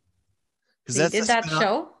 They did that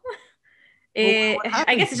show.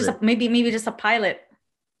 I guess it's just maybe just a pilot.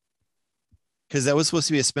 Because that was supposed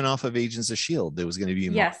to be a spinoff of Agents of S.H.I.E.L.D. There was going to be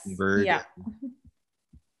Mockingbird. Yeah.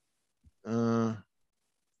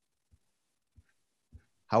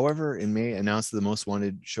 However, in May, announced the Most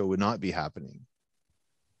Wanted show would not be happening.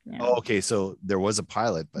 Yeah. Oh, okay. So there was a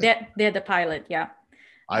pilot, but they're the pilot. Yeah.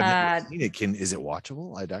 I've never seen it. Is it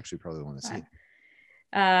watchable? I'd actually probably want to see it.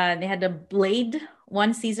 They had the Blade,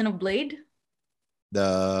 one season of Blade.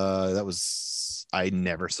 I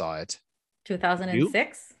never saw it.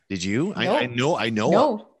 2006. Did you? Nope. I know.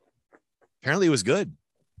 No. Apparently it was good.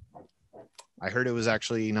 I heard it was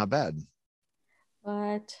actually not bad.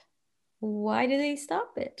 But why did they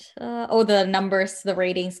stop it? The numbers, the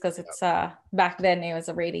ratings, because it's back then it was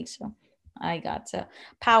a rating show. I got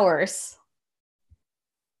Powers.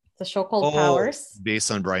 It's a show called Powers.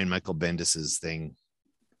 Based on Brian Michael Bendis's thing.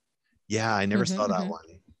 Yeah, I never saw that one.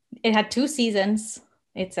 It had 2 seasons,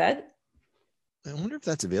 it said. I wonder if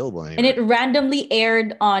that's available anywhere. And it randomly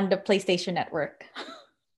aired on the PlayStation Network.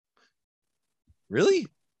 Really?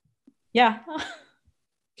 Yeah.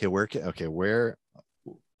 Where?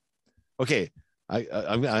 Okay,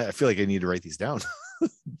 I feel like I need to write these down.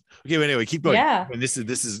 Okay, but anyway, keep going. Yeah. And this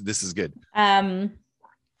is good.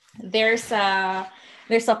 There's a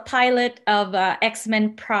pilot of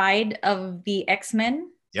X-Men Pride of the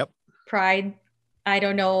X-Men. Yep. Pride. I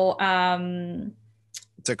don't know.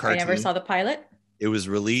 It's a cartoon. I never saw the pilot. It was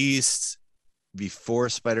released before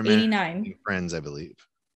Spider-Man 89. Friends, I believe.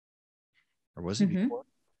 Or was it before?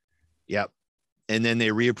 Yep. And then they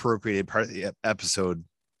reappropriated part of the episode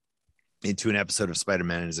into an episode of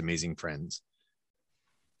Spider-Man and His Amazing Friends.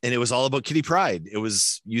 And it was all about Kitty Pryde. It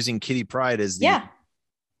was using Kitty Pryde as that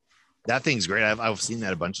thing's great. I've seen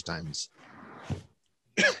that a bunch of times.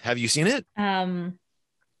 Have you seen it? I've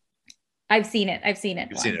seen it. You've seen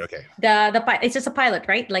it, okay. It's just a pilot,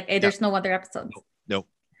 right? Like there's no other episodes. Nope.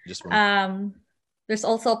 Just one. There's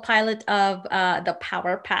also a pilot of the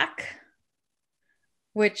Power Pack,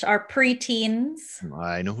 which are preteens.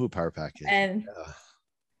 I know who Power Pack is.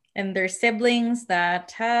 And their siblings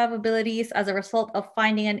that have abilities as a result of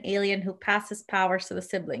finding an alien who passes powers to the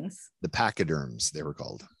siblings. The pachyderms, they were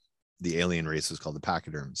called. The alien race was called the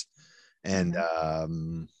pachyderms. And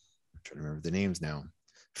I'm trying to remember the names now.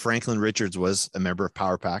 Franklin Richards was a member of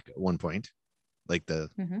Power Pack at one point, like the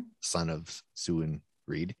son of Sue and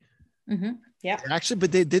Reed. Yeah. Actually,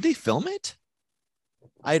 but did they film it?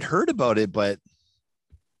 I'd heard about it, but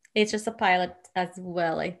it's just a pilot as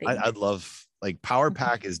well, I think. I'd love, like, Power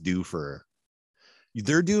Pack is due for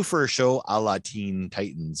a show a la Teen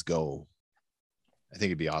Titans Go. I think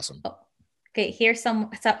it'd be awesome. Oh. Okay, here's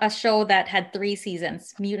a show that had 3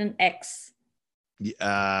 seasons, Mutant X.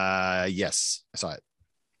 Yes, I saw it.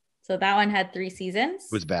 So that one had 3 seasons.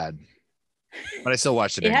 It was bad, but I still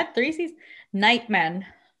watched it. It had 3 seasons. Nightman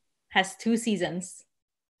has 2 seasons.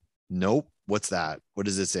 Nope. What's that? What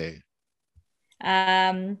does it say?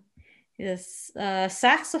 This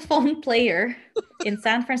saxophone player in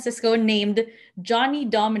San Francisco named Johnny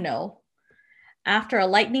Domino. After a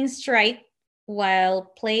lightning strike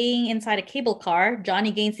while playing inside a cable car,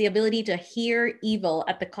 Johnny gains the ability to hear evil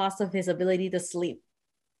at the cost of his ability to sleep.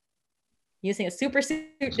 Using a super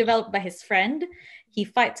suit developed by his friend, he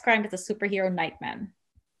fights crime as a superhero Nightman.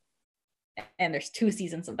 And there's 2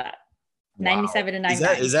 seasons of that. Wow. 97 and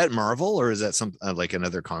 99. Is that Marvel or is that some like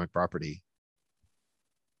another comic property?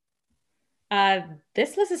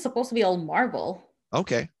 This list is supposed to be all Marvel.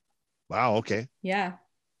 Okay. Wow. Okay. Yeah.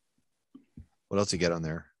 What else you get on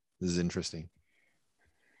there? This is interesting.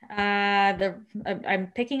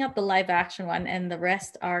 I'm picking up the live action one, and the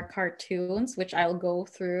rest are cartoons, which I'll go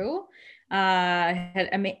through.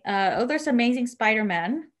 There's Amazing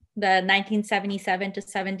Spider-Man, the 1977 to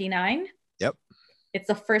 79. Yep. It's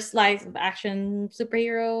the first live action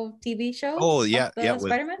superhero TV show. Oh yeah, yeah,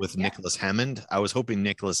 Spider-Man. with Nicholas Hammond. I was hoping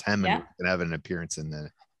Nicholas Hammond was gonna have an appearance in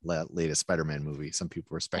latest Spider-Man movie. Some people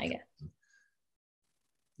were I speculating. guess.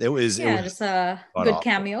 It was Just a good awful.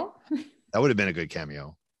 cameo. That would have been a good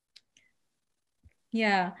cameo.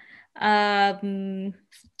 Yeah.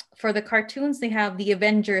 For the cartoons, they have the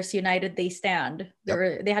Avengers United They Stand.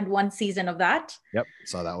 They had one season of that. Yep,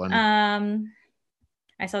 saw that one.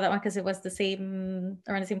 I saw that one because it was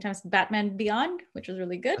around the same time as Batman Beyond, which was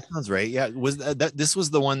really good. That sounds right. Yeah, was that this was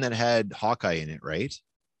the one that had Hawkeye in it, right?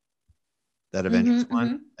 That Avengers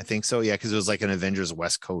one, I think so. Yeah, because it was like an Avengers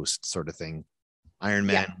West Coast sort of thing. Iron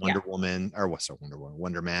Man, Wonder Woman, or what's Wonder Woman,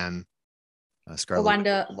 Wonder Man,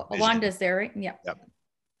 Scarlet. Wanda's there, right? Yeah. Yep. It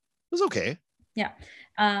was okay. Yeah.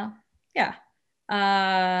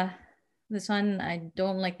 This one, I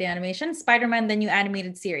don't like the animation. Spider-Man, the new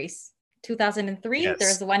animated series, 2003. Yes.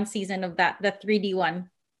 There's one season of that, the 3D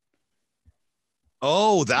one.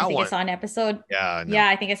 Oh, that I think one. I saw an episode. Yeah. No. Yeah,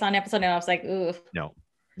 I think I saw an episode and I was like, ooh. No,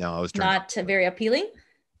 I was not very appealing.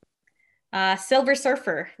 Silver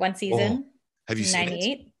Surfer, one season. Have you seen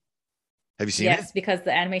 98. it? Have you seen it? Yes, because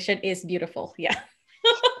the animation is beautiful. Yeah.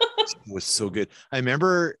 It was so good. I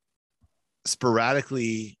remember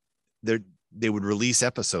sporadically they would release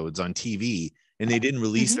episodes on TV and they didn't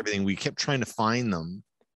release everything. We kept trying to find them,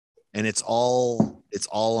 and it's all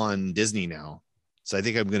on Disney now. So I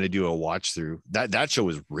think I'm going to do a watch through. That show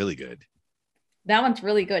was really good. That one's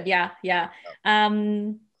really good. Yeah.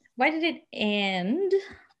 Why did it end?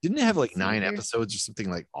 Didn't it have like 9 episodes or something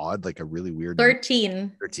like odd, like a really weird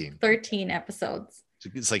 13 episodes.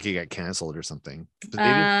 It's like it got canceled or something.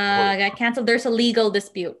 Got canceled. There's a legal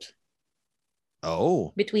dispute.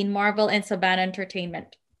 Oh. Between Marvel and Savannah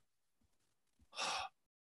Entertainment.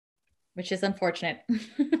 Which is unfortunate.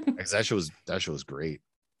 That show was great.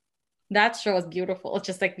 That show was beautiful. It's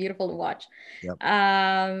just like beautiful to watch. Yep.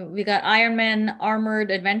 We got Iron Man Armored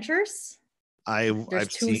Adventures. There's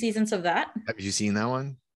 2 seasons of that. Have you seen that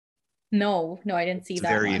one? No, I didn't see that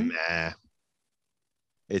very one. Meh.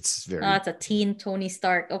 It's very. It's a teen Tony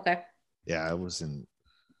Stark. Okay. Yeah,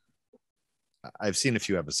 I've seen a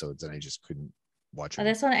few episodes and I just couldn't watch it.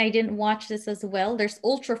 This one I didn't watch this as well. There's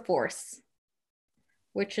Ultra Force,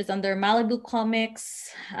 which is under Malibu Comics.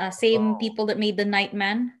 Same people that made the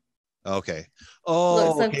Nightman. Okay.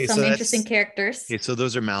 Okay. Some interesting characters. Okay, so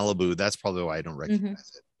those are Malibu. That's probably why I don't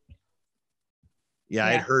recognize it. Yeah,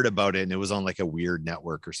 I'd heard about it and it was on like a weird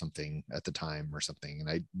network or something at the time or something, and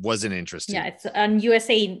I wasn't interested. Yeah, it's on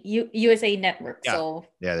USA Network. Yeah. So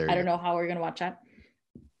I don't know how we're gonna watch that.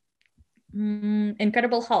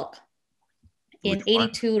 Incredible Hulk in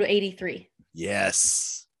 82 to 83.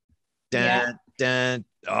 Yes. After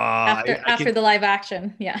the live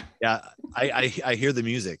action. Yeah. Yeah. I hear the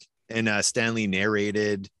music, and Stanley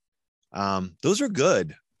narrated. Those are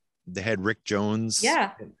good. They had Rick Jones.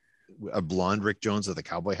 Yeah. A blonde Rick Jones with a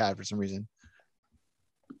cowboy hat for some reason.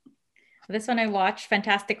 This one I watched,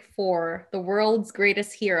 Fantastic Four, The World's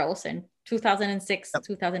Greatest Heroes in 2006,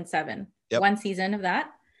 2007. One season of that.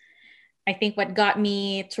 I think what got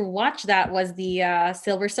me to watch that was the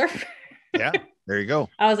Silver Surfer. Yeah, there you go.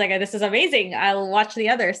 I was like, this is amazing. I'll watch the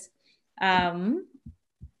others. And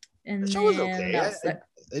the show was okay.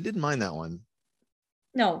 I didn't mind that one.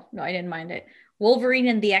 No, I didn't mind it. Wolverine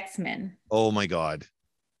and the X-Men. Oh my God.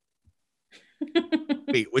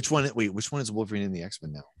 Which one is Wolverine and the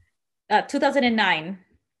X-Men now? 2009.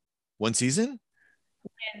 One season?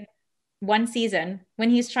 One season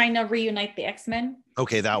when he's trying to reunite the X-Men.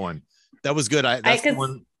 Okay, that one. That was good. That's the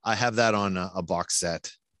one. I have that on a box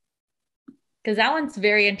set. Because that one's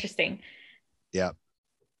very interesting. Yeah.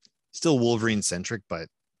 Still Wolverine centric, but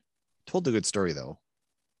told a good story though.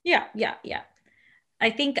 Yeah.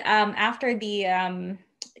 I think after the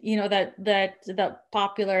the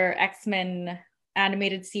popular X-Men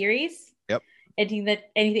animated series. Yep. I think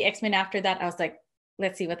that any of the X-Men after that, I was like,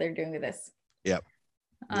 let's see what they're doing with this. Yep.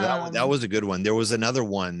 That was a good one. There was another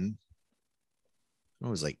one. It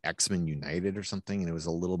was like X-Men United or something, and it was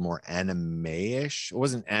a little more anime-ish. It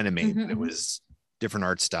wasn't anime, but it was different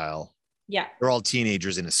art style. Yeah. They're all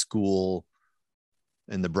teenagers in a school,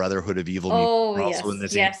 and the Brotherhood of Evil are also in the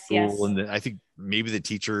same school. And I think maybe the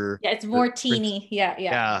teacher. Yeah, it's more teeny.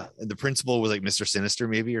 Yeah. And the principal was like Mr. Sinister,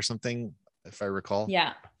 maybe, or something, if I recall.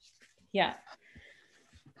 Yeah.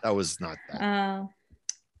 That was not that.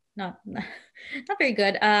 Not very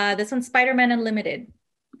good. This one's Spider-Man Unlimited.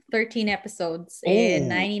 13 episodes in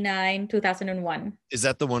 99, 2001. Is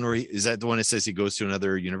that the one that says he goes to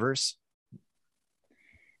another universe?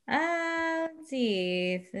 Let's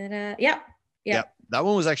see. Yep. That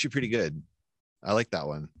one was actually pretty good. I like that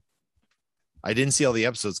one. I didn't see all the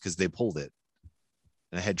episodes because they pulled it.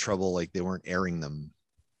 And I had trouble, like they weren't airing them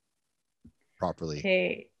properly.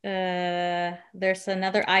 Okay. There's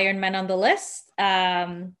another Iron Man on the list.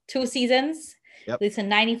 2 seasons. Yep. It's in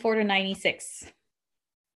 94 to 96.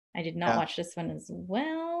 I did not Yeah. watch this one as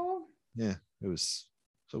well. Yeah, it's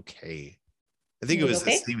okay. I think It it was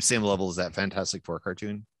was okay? the same level as that Fantastic Four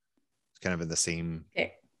cartoon. It's kind of in the same,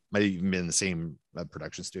 Okay. might even been in the same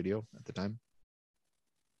production studio at the time.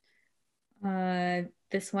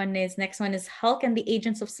 Next one is Hulk and the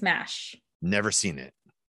Agents of Smash. Never seen it.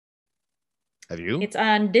 Have you? It's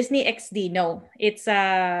on Disney XD. No, it's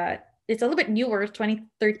a little bit newer,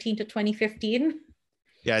 2013 to 2015.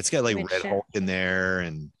 Yeah, it's got like Which, Red Hulk in there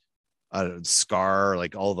and Scar,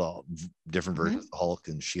 like all the different versions of Hulk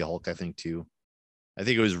and She-Hulk, I think too. I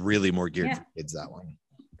think it was really more geared for kids, that one.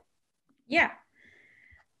 Yeah.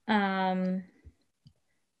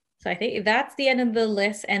 So I think that's the end of the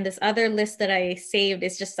list. And this other list that I saved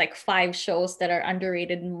is just like 5 shows that are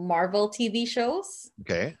underrated Marvel TV shows.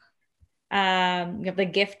 Okay. You have The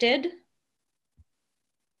Gifted.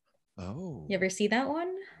 Oh. You ever see that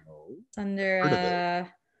one? No. It's under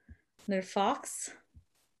Fox.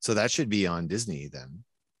 So that should be on Disney then.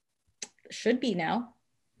 Should be now.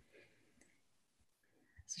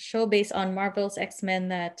 It's a show based on Marvel's X-Men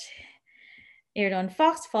that aired on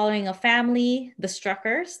Fox following a family, the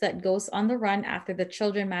Struckers, that goes on the run after the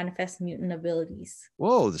children manifest mutant abilities.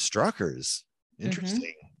 Whoa, the Struckers.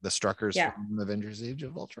 Interesting. The Struckers Yeah. from Avengers Age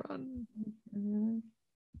of Ultron. Mm-hmm.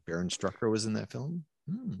 Baron Strucker was in that film.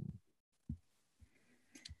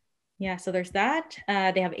 Yeah, so there's that.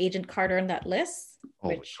 They have Agent Carter on that list. Oh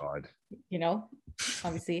which, my God. You know,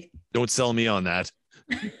 obviously. Don't sell me on that.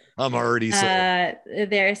 I'm already sold.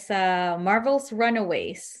 There's Marvel's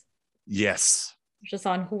Runaways. Yes. Which is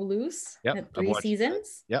on Hulu's. Yep. 3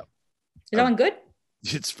 seasons. Yep. Is that one good?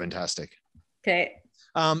 It's fantastic. Okay.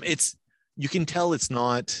 You can tell it's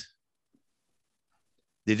not,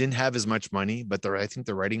 they didn't have as much money, but I think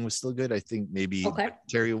the writing was still good. I think maybe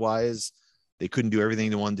budgetary wise, they couldn't do everything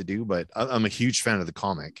they wanted to do, but I'm a huge fan of the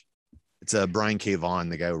comic. It's Brian K. Vaughan,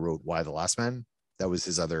 the guy who wrote Why the Last Man. That was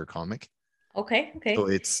his other comic. Okay. So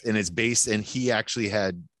it's based, and he actually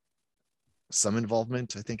had some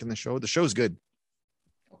involvement, I think, in the show. The show's good.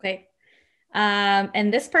 Okay.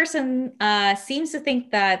 And this person seems to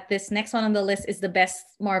think that this next one on the list is the best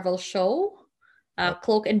Marvel show,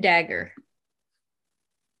 Cloak and Dagger.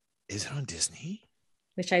 Is it on Disney?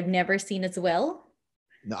 Which I've never seen as well.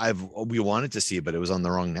 No, we wanted to see it, but it was on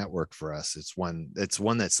the wrong network for us. It's one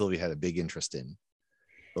that Sylvia had a big interest in,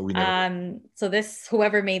 but we never. So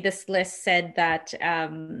whoever made this list said that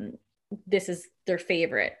this is their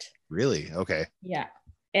favorite. Really? Okay. Yeah,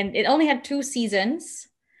 and it only had 2 seasons.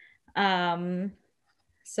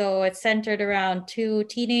 So it's centered around 2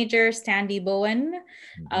 teenagers, Tandy Bowen,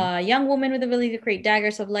 a young woman with the ability to create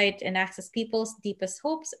daggers of light and access people's deepest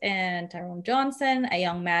hopes, and Tyrone Johnson, a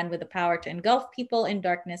young man with the power to engulf people in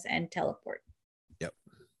darkness and teleport. Yep.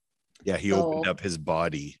 Yeah, he opened up his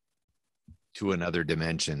body to another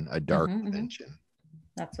dimension, a dark dimension.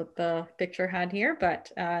 That's what the picture had here, but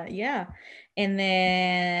yeah. And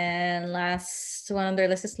then last one on their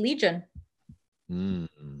list is Legion.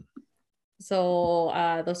 So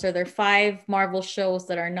those are their 5 Marvel shows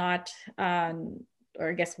that are not, or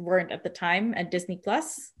I guess weren't at the time at Disney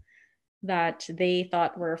Plus, that they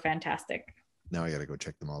thought were fantastic. Now I got to go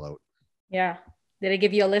check them all out. Yeah. Did I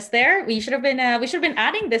give you a list there? We should have been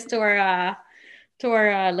adding this to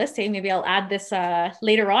our list. Hey, maybe I'll add this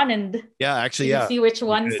later on and see which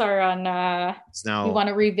ones are on now you want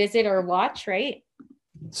to revisit or watch, right?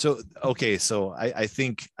 So I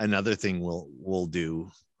think another thing we'll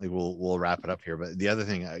do, like we'll wrap it up here, but the other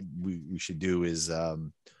thing we should do is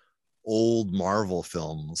old Marvel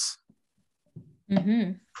films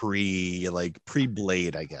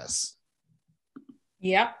pre-Blade, I guess.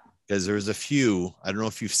 Yep. Because there's a few, I don't know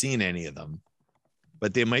if you've seen any of them,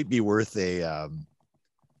 but they might be worth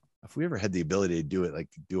if we ever had the ability to do it, like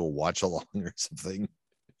do a watch along or something,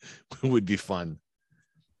 it would be fun.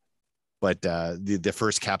 But the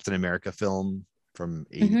first Captain America film from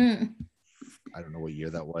 80, I don't know what year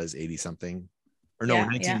that was, 80 something, or no,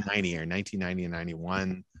 1990 or 1990 and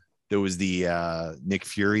 91. There was the Nick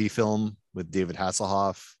Fury film with David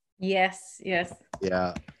Hasselhoff. Yes. Yeah.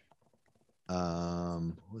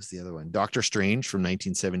 What was the other one? Doctor Strange from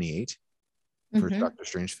 1978. First Doctor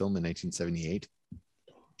Strange film in 1978.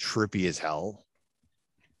 Trippy as hell.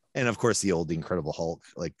 And of course, the old Incredible Hulk,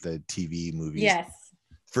 like the TV movies. Yes.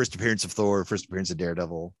 First appearance of Thor, first appearance of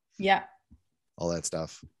Daredevil. Yeah. All that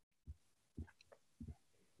stuff.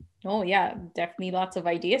 Oh, yeah. Definitely lots of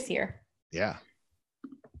ideas here. Yeah.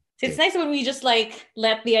 So it's Okay. nice when we just like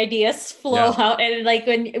let the ideas flow Yeah. out. And like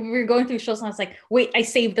when we're going through shows, and I was like, wait, I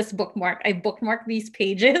saved this bookmark. I bookmarked these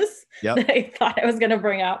pages Yep. that I thought I was gonna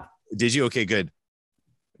bring up. Did you? Okay, good.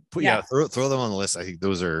 Yeah. Throw them on the list. I think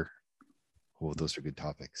those are good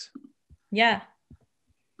topics. Yeah.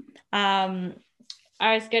 I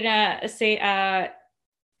was gonna say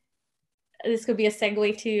this could be a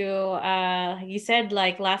segue to you said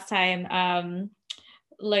like last time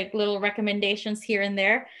like little recommendations here and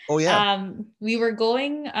there. Oh yeah. We were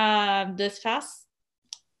going this past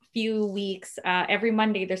few weeks. Every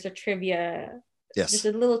Monday there's a trivia. Yes.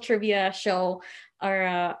 There's a little trivia show or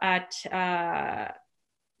at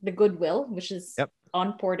the Goodwill, which is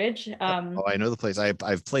on Portage. Oh, I know the place.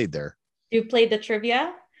 I've played there. You played the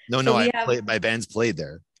trivia? No, my band's played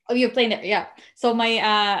there. Oh, you're playing it, yeah. So we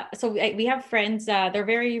have friends. They're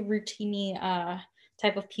very routine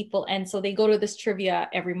type of people, and so they go to this trivia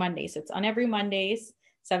every Monday. So it's on every Mondays,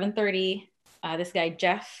 7:30. This guy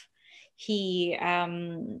Jeff, he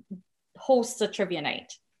hosts a trivia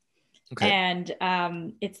night, and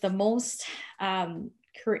it's the most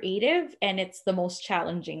creative and it's the most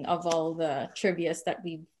challenging of all the trivias that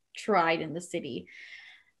we've tried in the city.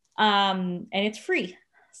 And it's free.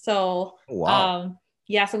 So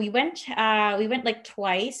yeah, so we went like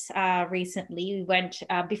twice recently. We went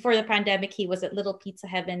before the pandemic. He was at Little Pizza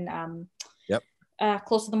Heaven,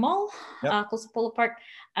 close to the mall, close to Polo Park,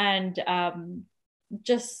 and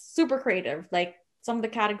just super creative. Like some of the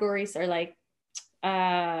categories are like,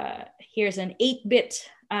 here's an 8-bit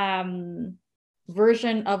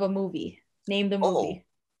version of a movie. Name the movie.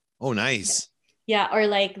 Oh, nice. Yeah, or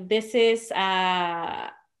like this is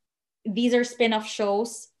these are spin-off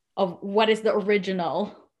shows of what is the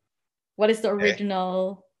original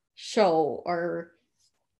show, or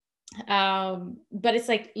but it's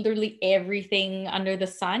like literally everything under the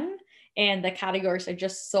sun, and the categories are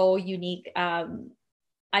just so unique.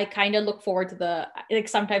 I kind of look forward to like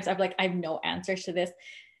sometimes I'm like I have no answers to this.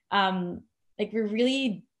 Like we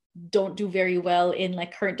really don't do very well in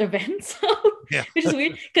like current events, which is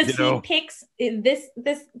weird because he picks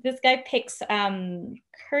this guy picks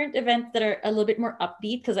current events that are a little bit more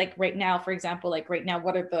upbeat, because like right now, for example, like right now,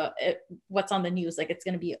 what's on the news? Like it's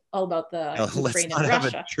going to be all about the Ukraine and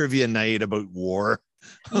Russia. Have a trivia night about war.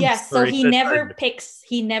 Yes, so he never picks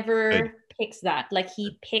that. Like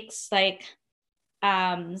he picks like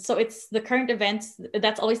so it's the current events.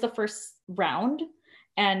 That's always the first round.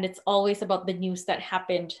 And it's always about the news that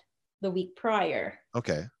happened the week prior.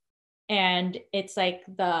 Okay. And it's like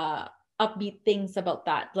the upbeat things about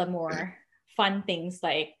that, the more fun things.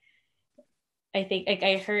 Like I think like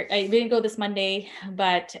I didn't go this Monday,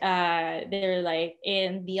 but they're like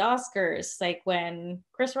in the Oscars, like when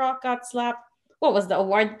Chris Rock got slapped, what was the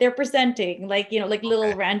award they're presenting? Like, like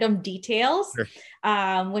little random details,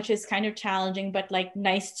 which is kind of challenging, but like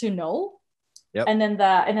nice to know. Yep. And then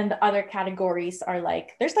the other categories are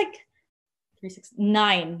like there's like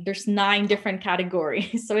 9. There's 9 different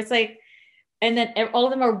categories. So it's like, and then all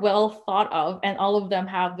of them are well thought of, and all of them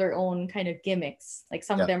have their own kind of gimmicks. Like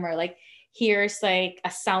some of them are like, here's like a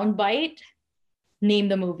sound bite, name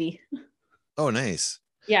the movie. Oh, nice.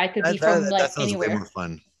 Yeah, it could be from like that sounds anywhere. way more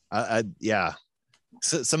fun. Yeah.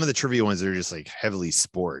 So some of the trivia ones are just like heavily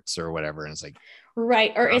sports or whatever, and it's like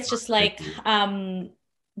right, or it's just like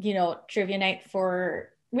trivia night for,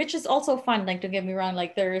 which is also fun. Like, don't get me wrong,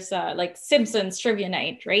 like there's like Simpsons trivia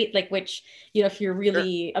night, right? Like, which if you're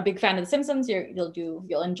really a big fan of the Simpsons,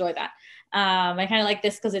 you'll enjoy that. I kind of like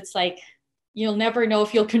this because it's like you'll never know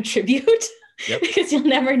if you'll contribute. Because you'll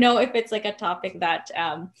never know if it's like a topic that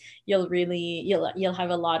you'll have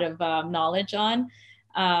a lot of knowledge on.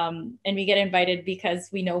 And we get invited because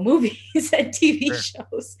we know movies and TV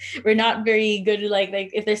shows. We're not very good like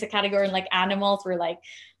if there's a category in like animals, we're like,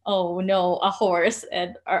 oh no, a horse.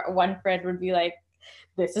 And our one friend would be like,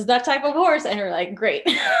 this is that type of horse, and we're like, great.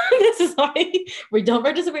 This is why we don't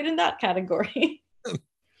participate in that category.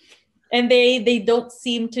 And they don't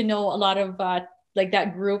seem to know a lot of like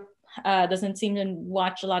that group doesn't seem to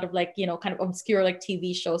watch a lot of like kind of obscure like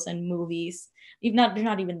TV shows and movies. They're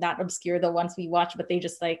not even that obscure, the ones we watch, but they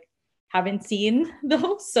just like haven't seen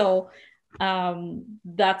those. So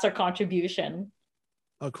that's our contribution.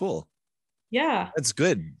 Oh, cool. Yeah, that's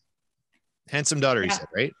good. Handsome Daughter, you said,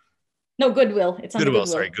 right? No, Goodwill. It's on Goodwill.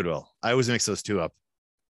 Sorry, Goodwill. I always mix those two up.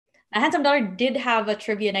 Handsome Daughter did have a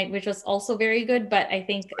trivia night, which was also very good, but I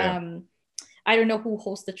think I don't know who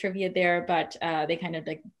hosts the trivia there, but they kind of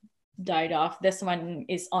like died off. This one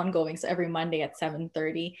is ongoing, so every Monday at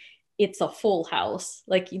 7:30. It's a full house.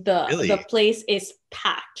 Like the place is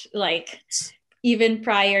packed. Like even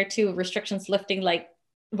prior to restrictions lifting, like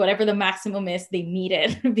whatever the maximum is, they meet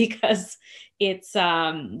it because it's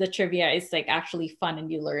the trivia is like actually fun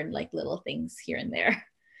and you learn like little things here and there.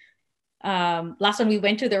 Last one we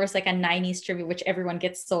went to, there was like a 90s trivia, which everyone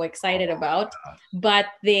gets so excited about. But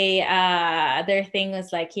they their thing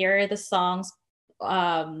was like, here are the songs,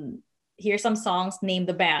 here's some songs, name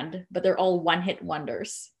the band, but they're all one-hit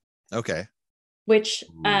wonders. Okay. Which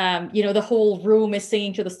the whole room is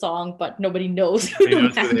singing to the song, but nobody knows who Nobody the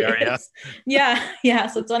knows who band they are, is. Yeah.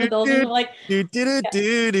 So it's one of those where like, yeah.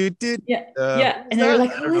 And they're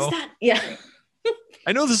like, who is that? Yeah.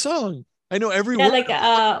 I know the song. I know every Yeah, word. like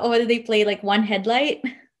what did they play? Like One Headlight.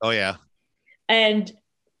 Oh yeah. And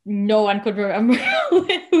no one could remember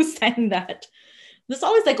who sang that. There's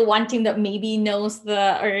always like one team that maybe knows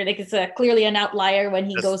or like it's clearly an outlier when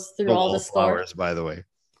he goes through all the scores. By the way.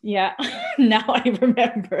 Yeah, now I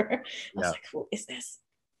remember. I was Yeah. like, who is this?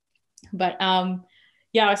 But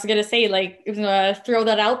yeah, I was gonna say, like, throw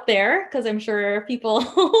that out there because I'm sure people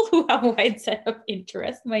who have a wide set of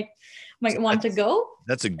interest might want to go.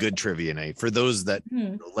 That's a good trivia night for those that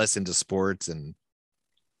are less into sports and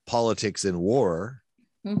politics and war.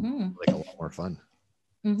 Like a lot more fun.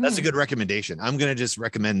 That's a good recommendation. I'm gonna just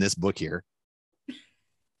recommend this book here,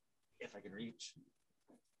 if I can reach.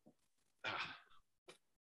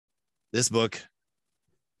 This book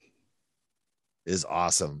is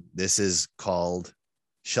awesome. This is called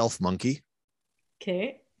Shelf Monkey.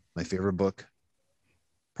 Okay. My favorite book.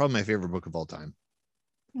 Probably my favorite book of all time.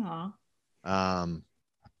 Aw.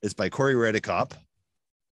 It's by Corey Redicop.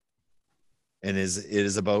 And it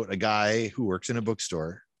is about a guy who works in a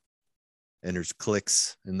bookstore. And there's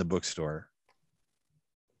clicks in the bookstore.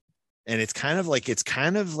 And it's kind of like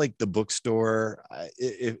the bookstore,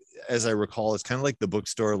 as I recall, it's kind of like the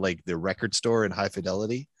bookstore, like the record store in High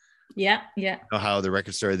Fidelity. Yeah. You know how the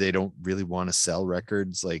record store, they don't really want to sell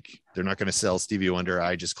records. Like they're not going to sell Stevie Wonder,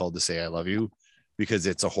 I Just Called to Say I Love You, because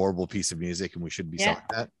it's a horrible piece of music and we shouldn't be selling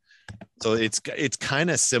that. So it's kind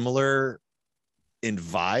of similar in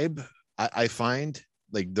vibe. I find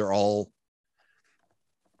like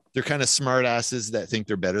they're kind of smart asses that think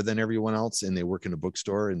they're better than everyone else, and they work in a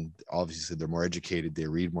bookstore, and obviously they're more educated, they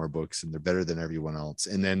read more books, and they're better than everyone else.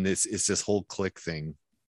 And then it's this whole clique thing.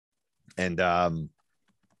 And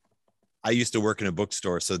I used to work in a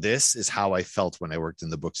bookstore, so this is how I felt when I worked in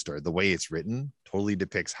the bookstore. The way it's written totally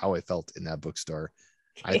depicts how I felt in that bookstore.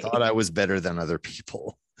 I thought I was better than other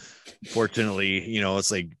people. Fortunately,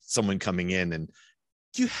 it's like someone coming in and,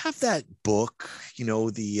 do you have that book,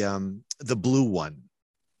 the blue one?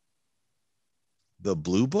 The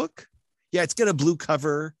blue book? Yeah, it's got a blue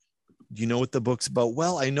cover. Do you know what the book's about?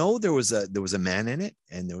 Well, I know there was a man in it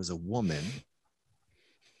and there was a woman,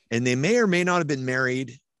 and they may or may not have been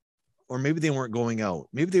married, or maybe they weren't going out.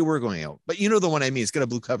 Maybe they were going out, but you know the one I mean. It's got a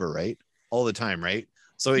blue cover, right? All the time, right?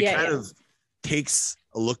 So it kind of takes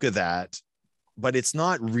a look at that, but it's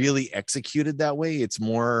not really executed that way. It's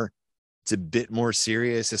a bit more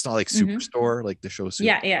serious. It's not like Superstore, like the show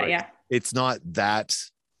Superstore. Yeah. It's not that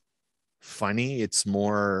funny. It's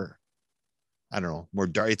more, I don't know, more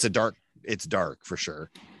dark. It's dark for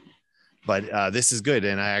sure. But this is good.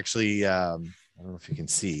 And I actually, I don't know if you can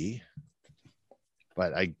see,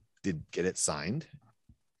 but I did get it signed.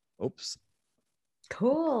 Oops.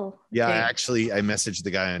 Cool. Yeah, Okay. I messaged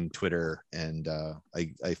the guy on Twitter, and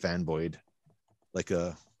I fanboyed like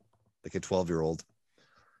a 12-year-old.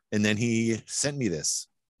 And then he sent me this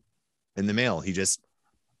in the mail. He just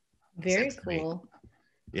very cool.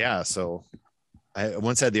 Yeah, so I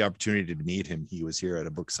once had the opportunity to meet him. He was here at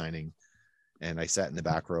a book signing, and I sat in the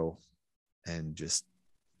back row and just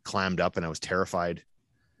clammed up, and I was terrified.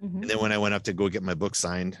 And then when I went up to go get my book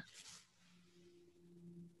signed,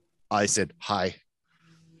 I said, hi.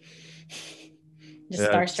 Just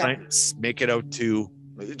starstruck. Make it out to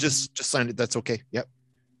just sign it. That's okay. Yep.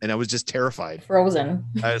 And I was just terrified. Frozen.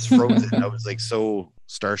 I was frozen. I was like so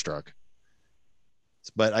starstruck.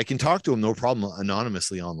 But I can talk to him no problem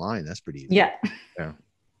anonymously online. That's pretty easy. Yeah.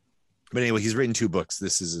 But anyway, he's written 2 books.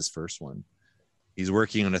 This is his first one. He's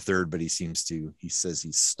working on a third, but he says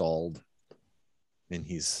he's stalled, and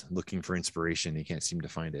he's looking for inspiration. He can't seem to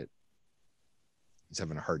find it. He's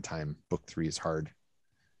having a hard time. Book 3 is hard.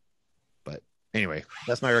 But anyway,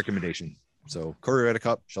 that's my recommendation. So Corey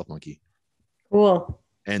Redicop, Shelf Monkey. Cool.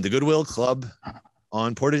 And the Goodwill Club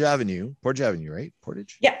on Portage Avenue, right?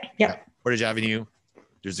 Portage? Yeah. Portage Avenue.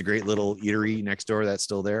 There's a great little eatery next door that's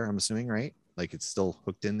still there, I'm assuming, right? Like it's still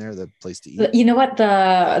hooked in there, the place to eat. You know what?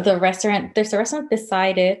 The restaurant, there's a restaurant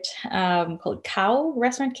beside it called Cow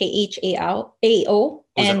Restaurant, KHAO.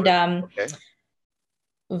 And okay.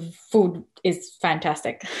 Food is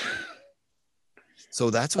fantastic. So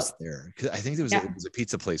that's what's there. 'Cause I think it was a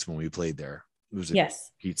pizza place when we played there. It was a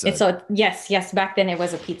pizza. It's yes. Back then it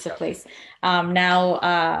was a pizza place.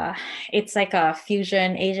 Now it's like a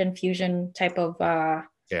Asian fusion type of bar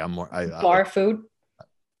food.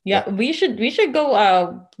 Yeah, we should go.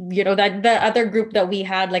 That the other group that we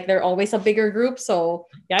had, like they're always a bigger group. So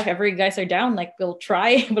yeah, if ever you guys are down, like we'll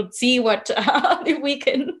try. We'll see what if we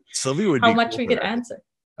can. Sylvie would. How much we could answer.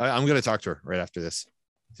 I'm gonna talk to her right after this.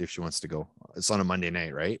 See if she wants to go. It's on a Monday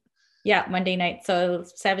night, right? Yeah, Monday night. So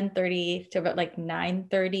 7:30 to about like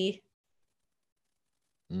 9:30.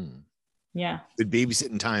 Yeah. Good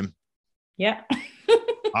babysitting time. Yeah.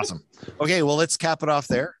 Awesome. Okay, well, let's cap it off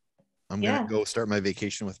there. I'm going to go start my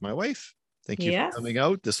vacation with my wife. Thank you for coming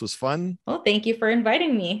out. This was fun. Well, thank you for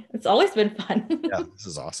inviting me. It's always been fun. Yeah, this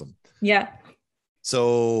is awesome. Yeah.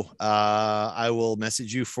 So I will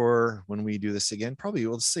message you for when we do this again. Probably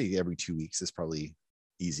we'll see every 2 weeks. It's probably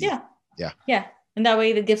easy. Yeah. And that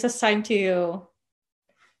way that gives us time to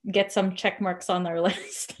get some check marks on our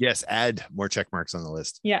list. Yes, add more check marks on the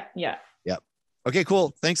list. Yeah. Okay,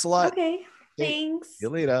 cool. Thanks a lot. Okay. Thanks. See you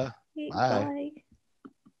later. Okay, Bye.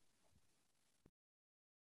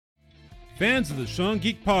 Fans of the Sean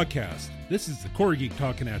Geek Podcast, this is the Core Geek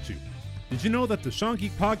talking at you. Did you know that the Sean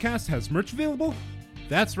Geek Podcast has merch available?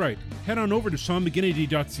 That's right. Head on over to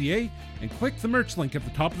SeanMcGinnity.ca and click the merch link at the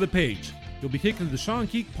top of the page. You'll be taken to the Sean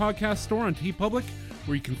Geek Podcast store on TeePublic,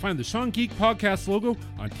 where you can find the Sean Geek Podcast logo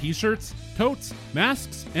on t-shirts, totes,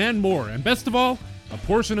 masks, and more. And best of all, a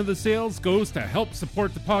portion of the sales goes to help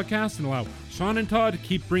support the podcast and allow Sean and Todd to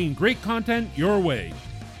keep bringing great content your way.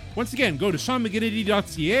 Once again, go to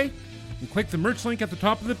SeanMcGinnity.ca and click the merch link at the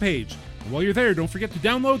top of the page. And while you're there, don't forget to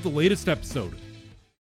download the latest episode.